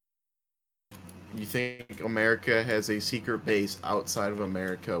 You think America has a secret base outside of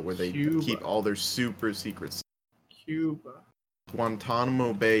America where they keep all their super secrets? Cuba.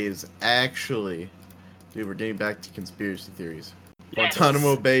 Guantanamo Bay is actually... Dude, we're getting back to conspiracy theories. Yes.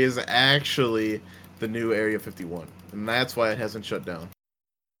 Guantanamo Bay is actually the new Area 51. And that's why it hasn't shut down.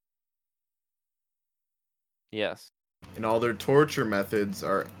 Yes. And all their torture methods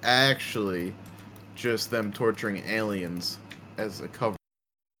are actually just them torturing aliens as a cover.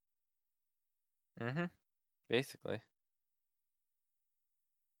 Mm-hmm. Basically.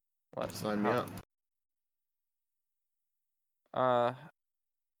 What? Sign me up.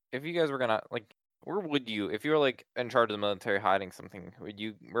 If you guys were gonna like, where would you, if you were like in charge of the military hiding something,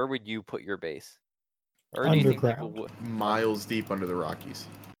 where would you put your base? Or do you think people would? Miles deep under the Rockies.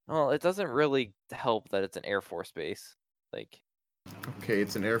 Well, it doesn't really help that it's an Air Force base. Like, okay,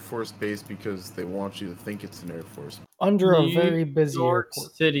 it's an Air Force base because they want you to think it's an Air Force. Under a very busy York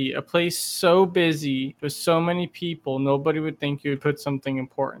airport. City, a place so busy with so many people, nobody would think you would put something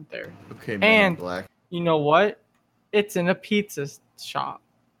important there. Okay, Man in Black. You know what? It's in a pizza shop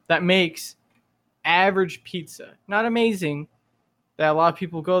that makes average pizza. Not amazing that a lot of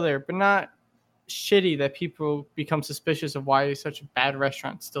people go there, but not shitty that people become suspicious of why such a bad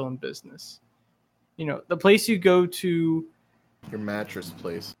restaurant's still in business. You know, the place you go to, your mattress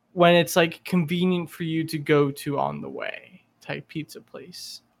place, when it's like convenient for you to go to on the way type pizza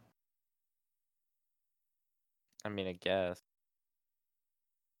place. I mean, I guess.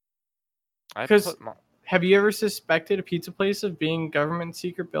 Because have you ever suspected a pizza place of being government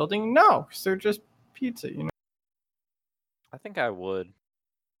secret building? No, because they're just pizza, you know. I think I would.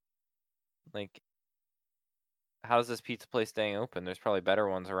 Like, how's this pizza place staying open? There's probably better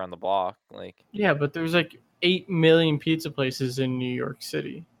ones around the block. Like, yeah, but there's like 8 million pizza places in New York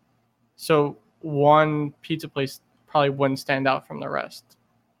City, so one pizza place probably wouldn't stand out from the rest.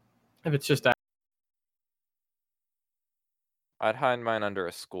 If it's just that, I'd hide mine under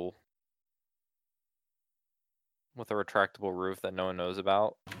a school with a retractable roof that no one knows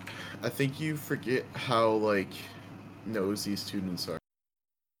about. I think you forget how like nosy students are.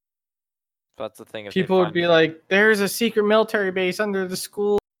 That's the thing. People would be like, "There's a secret military base under the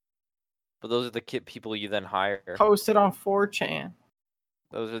school." But those are the people you then hire. Posted on 4chan.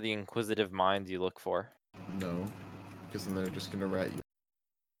 Those are the inquisitive minds you look for. No, because then they're just gonna rat you.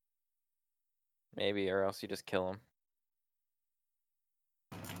 Maybe, or else you just kill them.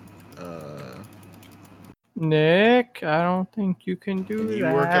 Nick, I don't think you can do that. You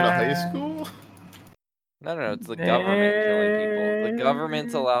work at a high school? No, it's the government killing people. The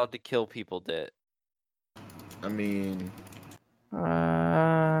government's allowed to kill people, Dit. I mean...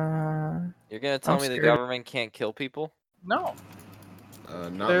 You're gonna tell me the government can't kill people? No.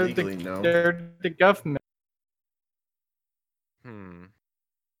 Not legally, no. They're the government.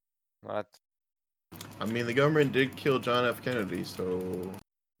 What? I mean, the government did kill John F. Kennedy, so...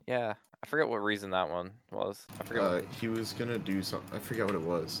 Yeah, I forget what reason that one was. I forget. He was gonna do something. I forget what it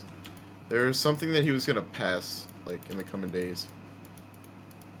was. There was something that he was gonna pass, like, in the coming days.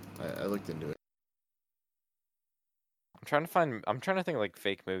 I looked into it. I'm trying to think of, like,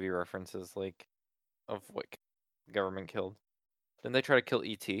 fake movie references, like... of what the government killed. Didn't they try to kill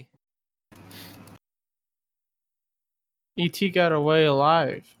E.T.? E.T. got away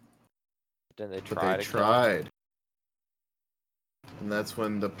alive. Didn't they But try they to kill him? tried. And that's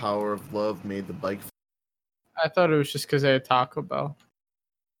when the power of love made the bike. I thought it was just because they had Taco Bell.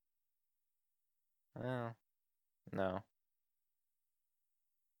 Oh, no.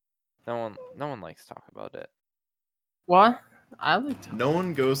 No one likes to talk about it. What? I like Taco No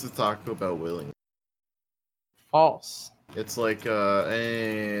one goes to Taco Bell willingly. False. It's like,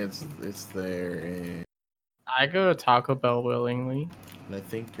 it's there, I go to Taco Bell willingly. and I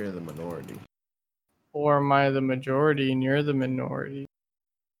think you're in the minority. Or am I the majority and you're the minority?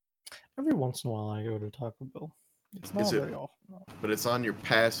 Every once in a while, I go to Taco Bell. It's not Is it- very often. Though. But it's on your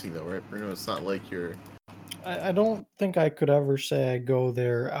passing though, right, Bruno? It's not like you're. I don't think I could ever say I go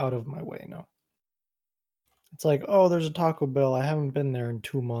there out of my way. No. It's like, oh, there's a Taco Bell. I haven't been there in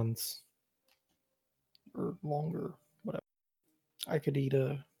 2 months or longer. Whatever. I could eat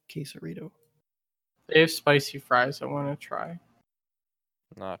a quesarito. They have spicy fries I want to try.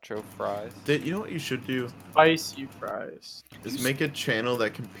 Nacho fries. You know what you should do? Spicy fries. Is make a channel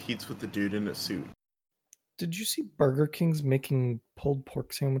that competes with the dude in a suit. Did you see Burger King's making pulled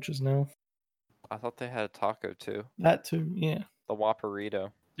pork sandwiches now? I thought they had a taco too. That too, yeah. The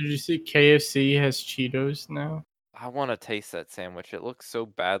Whopperito. Did you see KFC has Cheetos now? I want to taste that sandwich. It looks so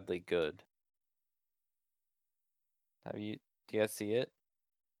badly good. Do you guys see it?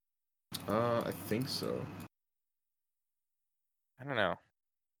 I think so. I don't know.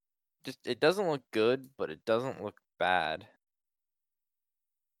 Just it doesn't look good, but it doesn't look bad.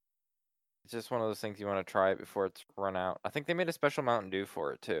 It's just one of those things you want to try it before it's run out. I think they made a special Mountain Dew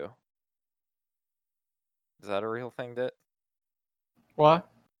for it too. Is that a real thing, Dit? What?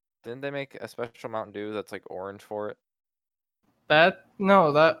 Didn't they make a special Mountain Dew that's like orange for it? The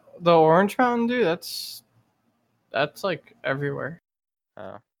Orange Mountain Dew, that's like everywhere.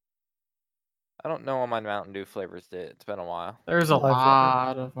 Oh. I don't know all my Mountain Dew flavors, Dit. It's been a while. There's a I've never-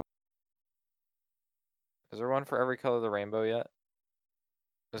 lot of them. Is there one for every color of the rainbow yet?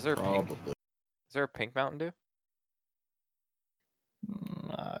 Is there a pink? Probably. Is there a pink Mountain Dew?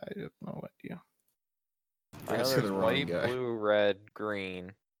 I have no idea. I know Asking there's the wrong white, guy. blue, red,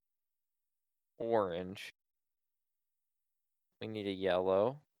 green, orange. We need a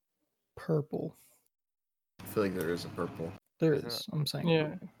yellow. Purple. I feel like there is a purple. There Isn't is. I'm saying. Yeah.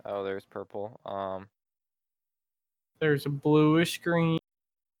 purple. Oh, there's purple. There's a bluish green.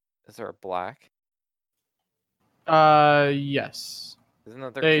 Is there a black? Yes. Isn't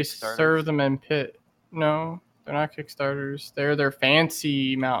that their They Kickstarters? serve them in pit. No, they're not Kickstarters. They're their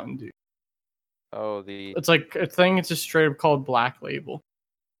fancy Mountain Dew. Oh, the It's like a thing. It's just straight up called Black Label.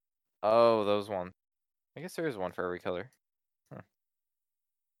 oh, those ones. I guess there is one for every color. Huh.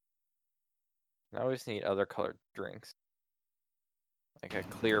 Now we just need other colored drinks, like a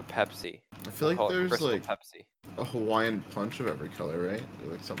clear Pepsi. I feel like Call it there's Crystal like Pepsi. a Hawaiian punch of every color, right?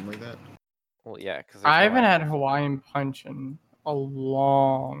 Or like something like that. Well, yeah, because I haven't had Hawaiian Punch in a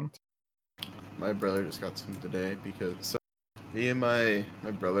long time. My brother just got some today because me and my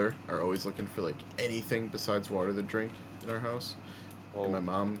brother are always looking for like anything besides water to drink in our house. Well, And my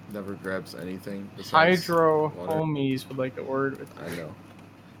mom never grabs anything besides Hydro water. homies would like a word with I know.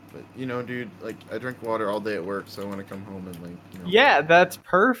 But you know, dude, like I drink water all day at work, so I want to come home and like, you know. Yeah, that's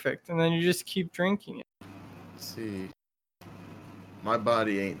perfect. And then you just keep drinking it. See, my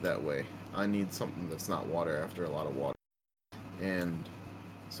body ain't that way. I need something that's not water after a lot of water. And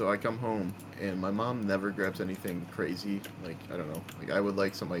so I come home, and my mom never grabs anything crazy. Like, I don't know. Like, I would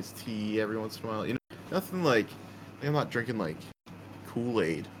like some iced tea every once in a while. You know, nothing like I'm not drinking like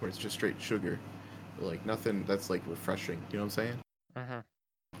Kool-Aid where it's just straight sugar. But, like, nothing that's like refreshing. You know what I'm saying? mhm.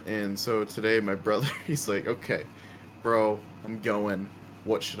 And so today, my brother, he's like, okay, bro, I'm going.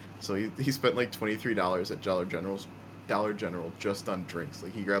 What should I? So he spent like $23 at Dollar General just on drinks.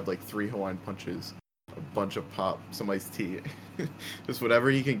 Like he grabbed like 3 Hawaiian punches, a bunch of pop, some iced tea, just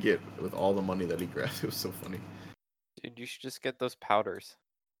whatever he can get with all the money that he grabbed. It was so funny. Dude, you should just get those powders,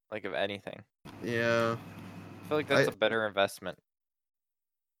 like of anything. Yeah, I feel like that's a better investment.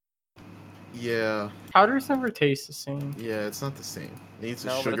 yeah, Powders never taste the same. yeah. It's not the same. It needs a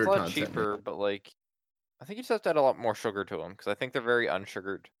No, but sugar it's a lot content. cheaper. But like, I think you just have to add a lot more sugar to them because I think they're very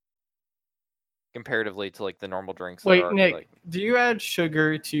unsugared comparatively to like the normal drinks. Wait, that are, Nick, like, do you add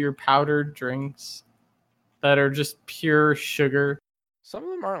sugar to your powdered drinks that are just pure sugar? some of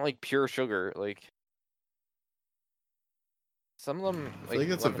them aren't like pure sugar. Like some of them. I feel like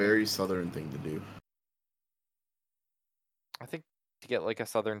that's a very southern thing to do. I think to get like a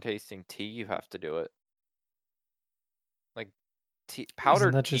southern tasting tea, you have to do it. Like tea, powdered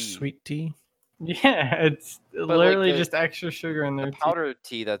Isn't that tea. just sweet tea? Yeah, it's like, literally the- just extra sugar in The there. Too. powdered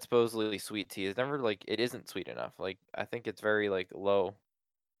tea that's supposedly sweet tea is never like it isn't sweet enough. Like I think it's very like low.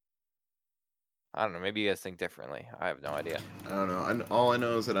 I don't know. Maybe you guys think differently. I have no idea. I don't know. All I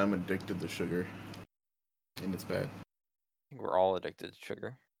know is that I'm addicted to sugar, and it's bad. I think we're all addicted to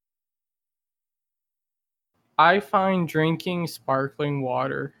sugar. I find drinking sparkling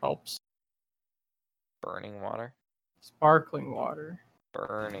water helps. Burning water. Sparkling water.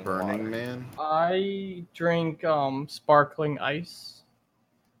 Burning Burning water. Man. I drink sparkling ice.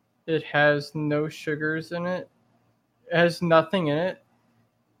 It has no sugars in it. It has nothing in it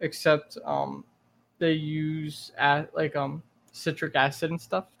except they use citric acid and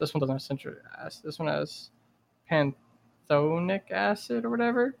stuff. This one doesn't have citric acid. This one has pantothenic acid or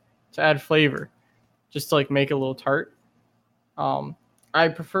whatever to add flavor, just to like make it a little tart. I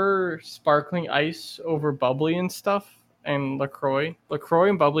prefer sparkling ice over bubbly and stuff and LaCroix. LaCroix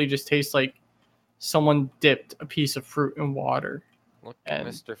and bubbly just taste like someone dipped a piece of fruit in water. Look at And-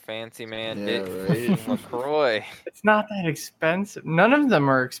 Mr. Fancy Man Yeah, did right. LaCroix. It's not that expensive. None of them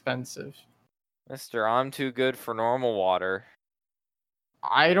are expensive. Mr. I'm too good for normal water.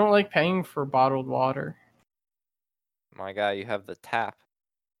 I don't like paying for bottled water. My guy, you have the tap.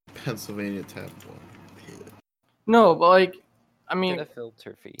 Pennsylvania tap water. No, but like, I mean, Get a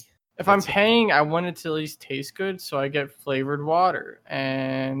filter fee. if I'm That's it. paying, I want it to at least taste good, so I get flavored water,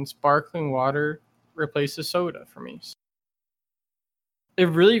 and sparkling water replaces soda for me. It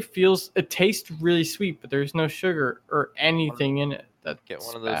really it tastes really sweet, but there's no sugar or anything in it. That's Get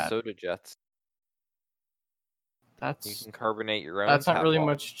one of those bad. soda jets. You That's can carbonate your own. that's not tap really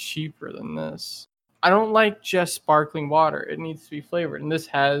water. much cheaper than this. I don't like just sparkling water. It needs to be flavored, and this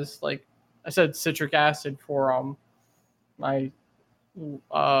has, like I said, citric acid for my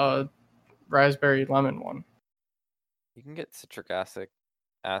raspberry lemon one. You can get citric acid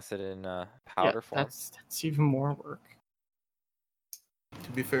in powder form. That's even more work.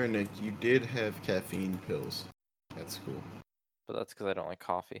 To be fair, Nick, you did have caffeine pills at school. But that's because I don't like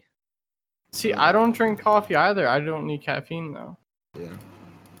coffee. See, I don't drink coffee either. I don't need caffeine though. Yeah.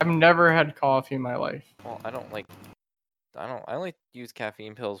 I've never had coffee in my life. Well, I only use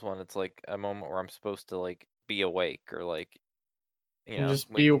caffeine pills when it's like a moment where I'm supposed to like be awake or like you And know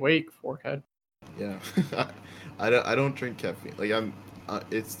just be awake, forehead. Yeah. I don't drink caffeine. Like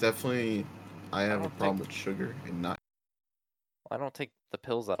it's definitely I have a don't problem think- with sugar and not. I don't take the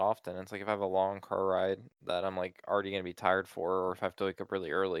pills that often. It's like if I have a long car ride that I'm like already gonna be tired for, or if I have to wake up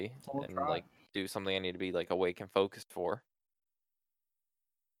really early I'll and try. like do something I need to be like awake and focused for.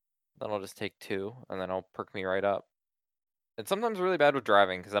 Then I'll just take 2 and then I'll perk me right up. It's sometimes really bad with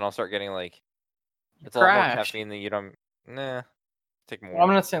driving because then I'll start getting like it's a lot more Crash. caffeine than you don't. Nah, take more. Well,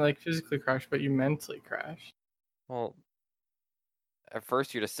 I'm not saying like physically crash, but you mentally crash. Well, at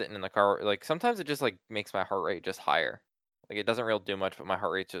first you're just sitting in the car. Like sometimes it just like makes my heart rate just higher. Like it doesn't really do much, but my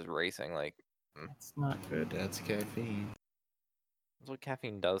heart rate's just racing. Like That's not good. That's caffeine. that's what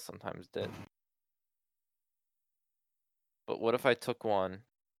caffeine does sometimes. But what if I took one,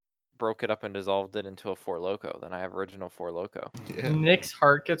 broke it up, and dissolved it into a Four Loko? Then I have original Four Loko. Yeah. Nick's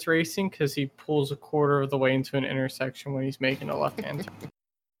heart gets racing because he pulls a quarter of the way into an intersection when he's making a left-hand turn.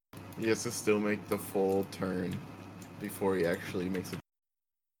 He has to still make the full turn before he actually makes it.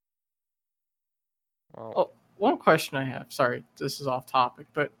 Well, Oh, one question I have. Sorry, this is off topic,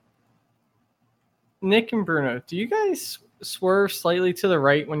 but Nick and Bruno, do you guys swerve slightly to the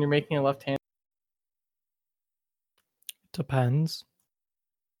right when you're making a left hand? Depends.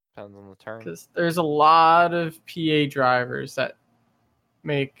 depends on the turn. Because there's a lot of PA drivers that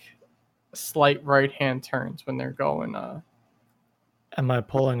make slight right-hand turns when they're going. Am I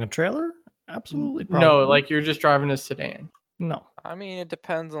pulling a trailer? Absolutely. No, probably. like you're just driving a sedan. no. I mean, it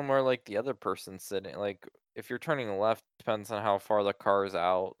depends on where like the other person's sitting. Like if you're turning left, depends on how far the car is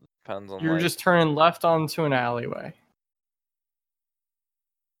out. Depends on You're like, just turning left onto an alleyway.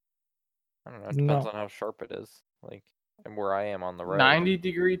 I don't know. It depends No. on how sharp it is. Like and where I am on the road.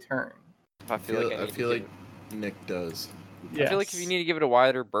 90-degree turn. If I feel like I I need feel to like Nick does. Yes. I feel like if you need to give it a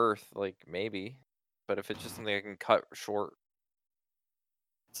wider berth, like maybe. But if it's just something I can cut short,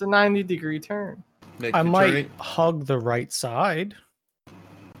 It's a 90-degree turn. Nick, I you're might turning- hug the right side.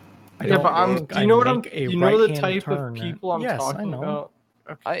 I Yeah, don't but think do you I know what I'm? make a You know the right-hand type turn. of people I'm Yes, I talking know. about.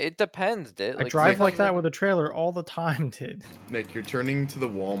 Okay. it depends, dude. I drive like that with a trailer all the time, dude. Nick, you're turning to the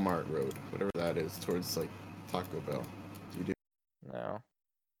Walmart road, whatever that is, towards like Taco Bell. You do. No.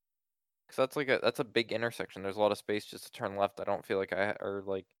 Cause that's a big intersection. There's a lot of space just to turn left. I don't feel like I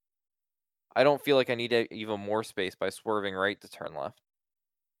don't feel like I need even more space by swerving right to turn left.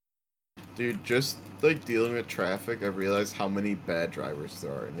 Dude, just like dealing with traffic, I've realized how many bad drivers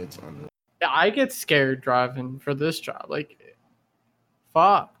there are, and it's unreal. I get scared driving for this job. Like,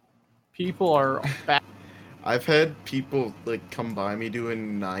 fuck, people are bad. I've had people like come by me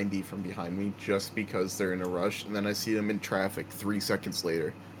doing 90 from behind me just because they're in a rush, and then I see them in traffic 3 seconds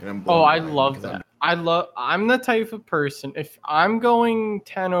later, and I'm blown Oh, I by 'em love because that. I'm the type of person, if I'm going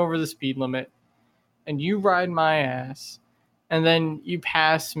 10 over the speed limit and you ride my ass and then you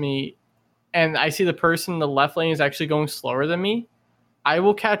pass me and I see the person in the left lane is actually going slower than me, I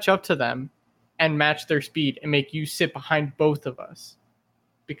will catch up to them and match their speed and make you sit behind both of us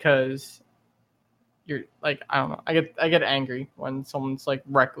because you're like, I don't know. I get angry when someone's like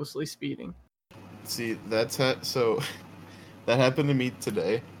recklessly speeding. See, so that happened to me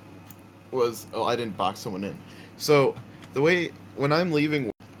today. I didn't box someone in. So the way when I'm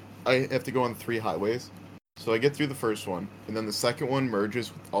leaving, I have to go on 3 highways. So I get through the first one, and then the second one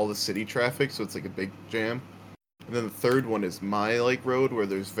merges with all the city traffic, so it's like a big jam. And then the third one is my like road where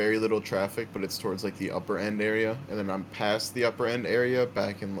there's very little traffic, but it's towards like the upper end area, and then I'm past the upper end area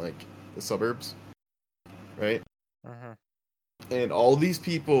back in like the suburbs, right? Mhm. And all these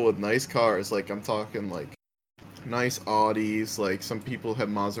people with nice cars, like I'm talking like nice Audis, like some people have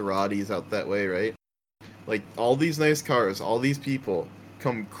Maseratis out that way, right? Like all these nice cars, all these people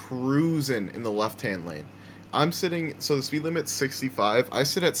come cruising in the left-hand lane. I'm sitting, so the speed limit's 65. I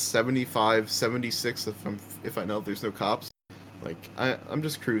sit at 75, 76 if I know there's no cops. Like I'm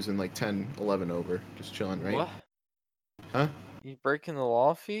just cruising like 10, 11 over, just chilling, right? What? Huh? You breaking the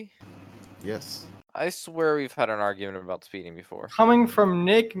law, Fee? Yes. I swear we've had an argument about speeding before. Coming from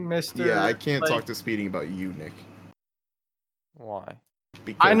Nick, Mr. Yeah, I can't like, talk to speeding about you, Nick. Why?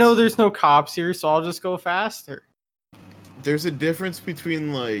 Because I know there's no cops here, so I'll just go faster. there's a difference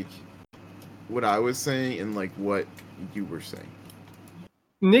between like what I was saying and like what you were saying.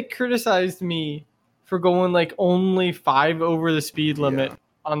 Nick criticized me for going like only 5 over the speed limit Yeah.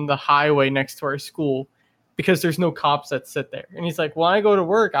 on the highway next to our school because there's no cops that sit there. And he's like, when I go to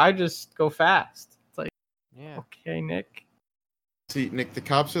work, I just go fast. It's like, Yeah. okay, Nick. See, Nick, the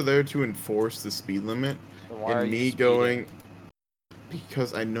cops are there to enforce the speed limit, Then why are and you me speeding? going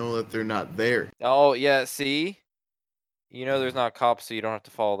because I know that they're not there. Oh yeah, see? You know there's not cops, so you don't have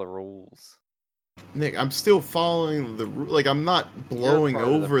to follow the rules. Nick, I'm still following like I'm not blowing part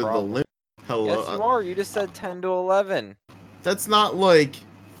of the over the problem. limit. Hello, Yes, you are. You just said 10 to 11. that's not like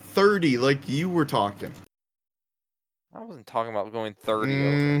 30 like you were talking. I wasn't talking about going 30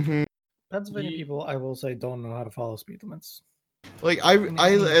 over. Mhm. Pennsylvania people, I will say, don't know how to follow speed limits. Like I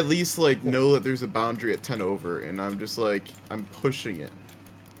at least like know that there's a boundary at 10 over, and I'm just like I'm pushing it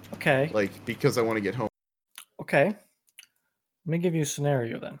Okay. like because I want to get home. Okay. Let me give you a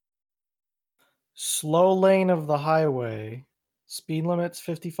scenario then. Slow lane of the highway, speed limit's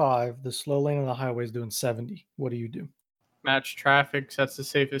 55. The slow lane of the highway is doing 70. What do you do? Match traffic, that's the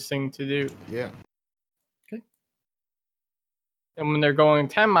safest thing to do. Yeah. And when they're going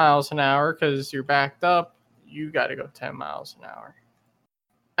 10 miles an hour because you're backed up, you got to go 10 miles an hour.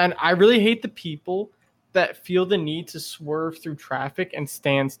 And I really hate the people that feel the need to swerve through traffic and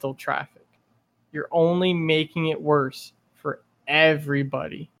stand still traffic. You're only making it worse for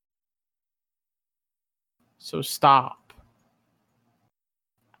everybody. So stop.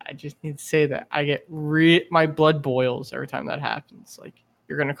 I just need to say that. I get my blood boils every time that happens. Like,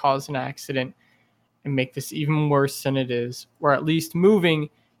 you're going to cause an accident and make this even worse than it is. Or at least moving,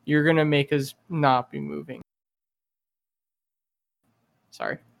 you're going to make us not be moving.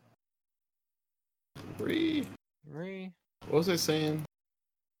 Sorry. What was I saying?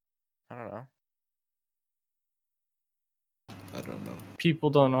 I don't know. I don't know. People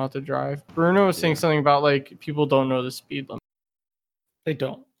don't know how to drive. Bruno was saying Yeah. something about like people don't know the speed limit. They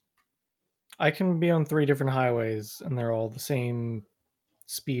don't. I can be on 3 different highways and they're all the same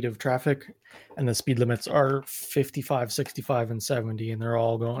speed of traffic, and the speed limits are 55, 65, and 70, and they're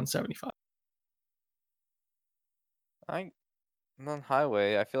all going 75. On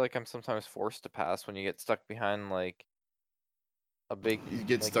highway, I feel like I'm sometimes forced to pass when you get stuck behind like a big. You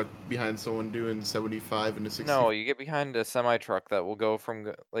get like, stuck behind someone doing 75 into 60. No, you get behind a semi truck that will go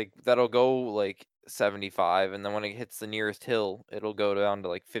from that'll go like 75, and then when it hits the nearest hill, it'll go down to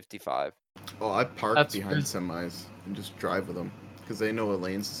like 55. Oh, I park That's behind crazy. semis and just drive with them because they know what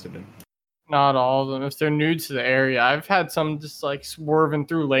lanes to sit in. Not all of them. If they're new to the area, I've had some just like swerving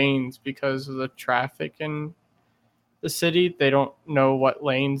through lanes because of the traffic in the city. They don't know what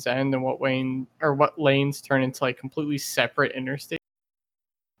lanes end and what lanes turn into like completely separate interstates.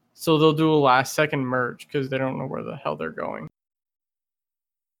 So they'll do a last second merge because they don't know where the hell they're going.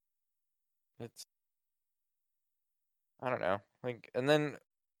 I don't know. And then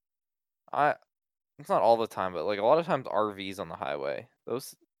it's not all the time, but like a lot of times RVs on the highway.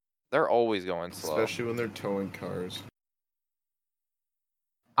 Those They're always going slow. especially when they're towing cars.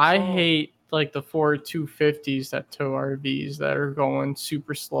 I So- hate like the Ford 250s that tow RVs that are going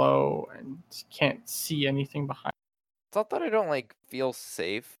super slow and can't see anything behind. It's not that I don't like feel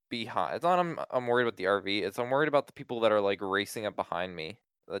safe behind. It's not I'm worried about the RV. It's I'm worried about the people that are like racing up behind me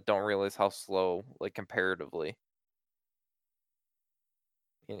that don't realize how slow, like comparatively.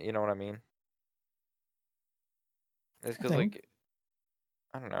 You know what I mean? It's because think. like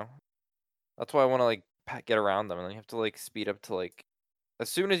I don't know. That's why I want to like get around them, and then you have to like speed up to like as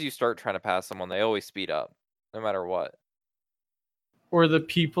soon as you start trying to pass someone, they always speed up, no matter what. Or the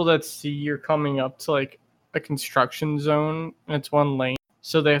people that see you're coming up to like a construction zone and it's one lane,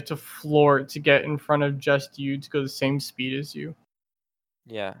 so they have to floor it to get in front of just you to go the same speed as you.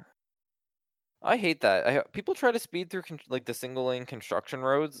 Yeah. I hate that. People try to speed through like the single lane construction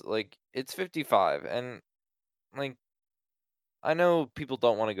roads. Like it's 55, and like I know people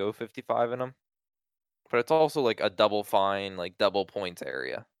don't want to go 55 in them, but it's also like a double fine, like double points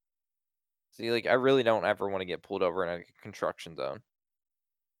area. See, like I really don't ever want to get pulled over in a construction zone.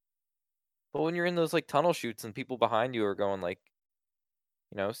 But when you're in those like tunnel chutes and people behind you are going like,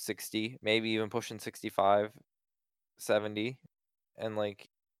 60, maybe even pushing 65, 70, and like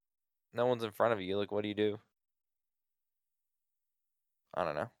no one's in front of you, like what do you do? I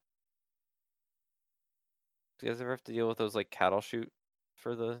don't know. Do you guys ever have to deal with those like cattle chute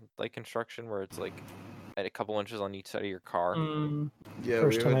for the like construction where it's like at a couple inches on each side of your car? Yeah,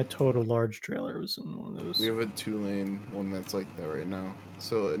 First we time I have, towed a large trailer was in one of those. we have a 2-lane one that's like that right now.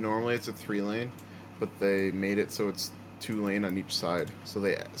 So normally it's a 3-lane, but they made it so it's 2-lane on each side. So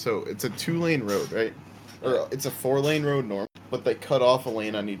it's a 2-lane road, right? Or it's a 4-lane road normal, but they cut off a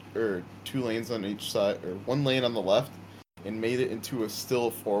lane on each, or 2 lanes on each side, or 1 lane on the left, and made it into a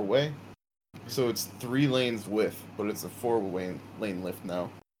still 4-way. So it's 3 lanes width, but it's a 4-lane lift now.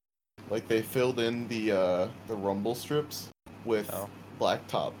 Like they filled in the rumble strips with Oh.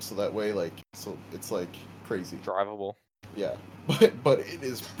 blacktop, so that way so it's like crazy. Drivable. Yeah, but it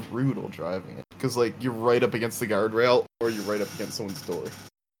is brutal driving it because like you're right up against the guardrail or you're right up against someone's door.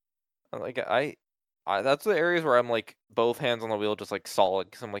 Like I that's the areas where I'm like both hands on the wheel, just like solid.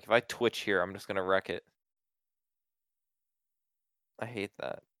 Because I'm like, if I twitch here, I'm just gonna wreck it. I hate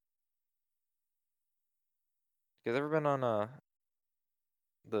that. You guys ever been on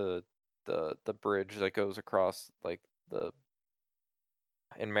the the bridge that goes across like the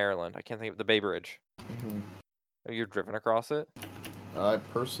in Maryland? I can't think of the Bay Bridge. Mm-hmm. Have you driven across it? I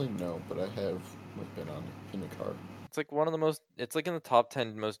personally no, but I have been on in a car. It's like one of the most. It's like in the top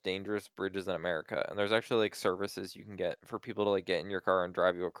 10 most dangerous bridges in America, and there's actually like services you can get for people to like get in your car and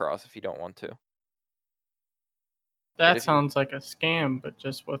drive you across if you don't want to. But That if you, sounds like a scam, but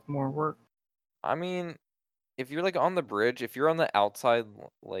just with more work. I mean, if you're like on the bridge, if you're on the outside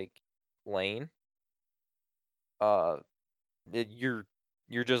like lane, uh, you're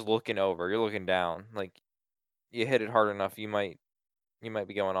just looking over. You're looking down. Like you hit it hard enough, you might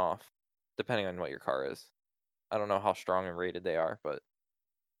be going off, depending on what your car is. I don't know how strong and rated they are, but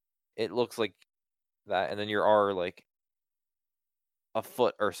it looks like that. And then you are like a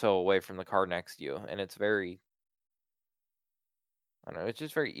foot or so away from the car next to you, and it's very, I don't know, it's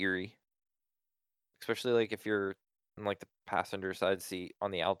just very eerie, especially like if you're in like the passenger side seat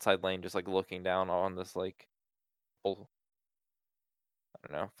on the outside lane, just like looking down on this like whole, I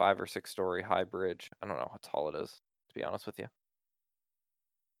don't know, 5 or 6 story high bridge. I don't know how tall it is, to be honest with you,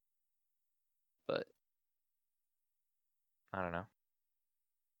 but I don't know.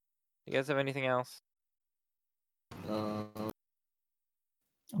 You guys have anything else? Uh,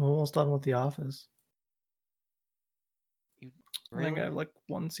 I'm almost done with The Office. I think Really? I have like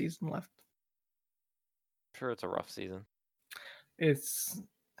 1 season left. I'm sure it's a rough season. It's.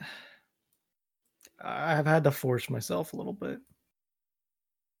 I've had to force myself a little bit.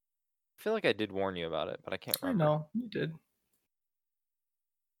 I feel like I did warn you about it, but I can't I remember. know you did.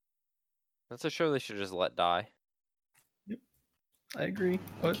 That's a show they should just let die. I agree.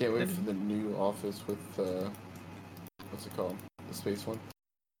 I But can't they wait for didn't. the new Office with what's it called? The space one.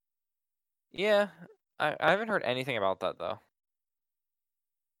 Yeah, I haven't heard anything about that though.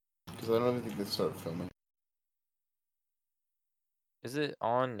 Because I don't even think they started filming. Is it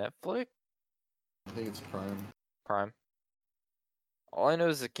on Netflix? I think it's Prime. Prime? All I know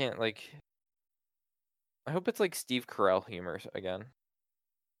is it can't like. I hope it's like Steve Carell humor again.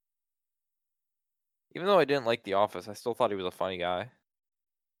 Even though I didn't like The Office, I still thought he was a funny guy.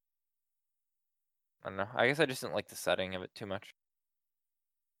 I don't know. I guess I just didn't like the setting of it too much.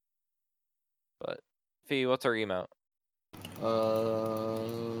 But Fee, what's our emote?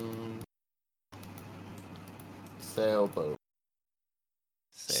 Sailboat.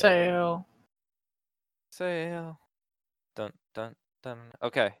 Sail. Sail. Dun dun dun.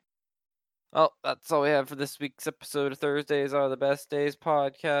 Okay. Well, that's all we have for this week's episode of Thursdays Are the Best Days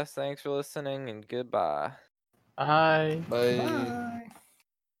podcast. Thanks for listening and goodbye. Bye. Bye. Bye.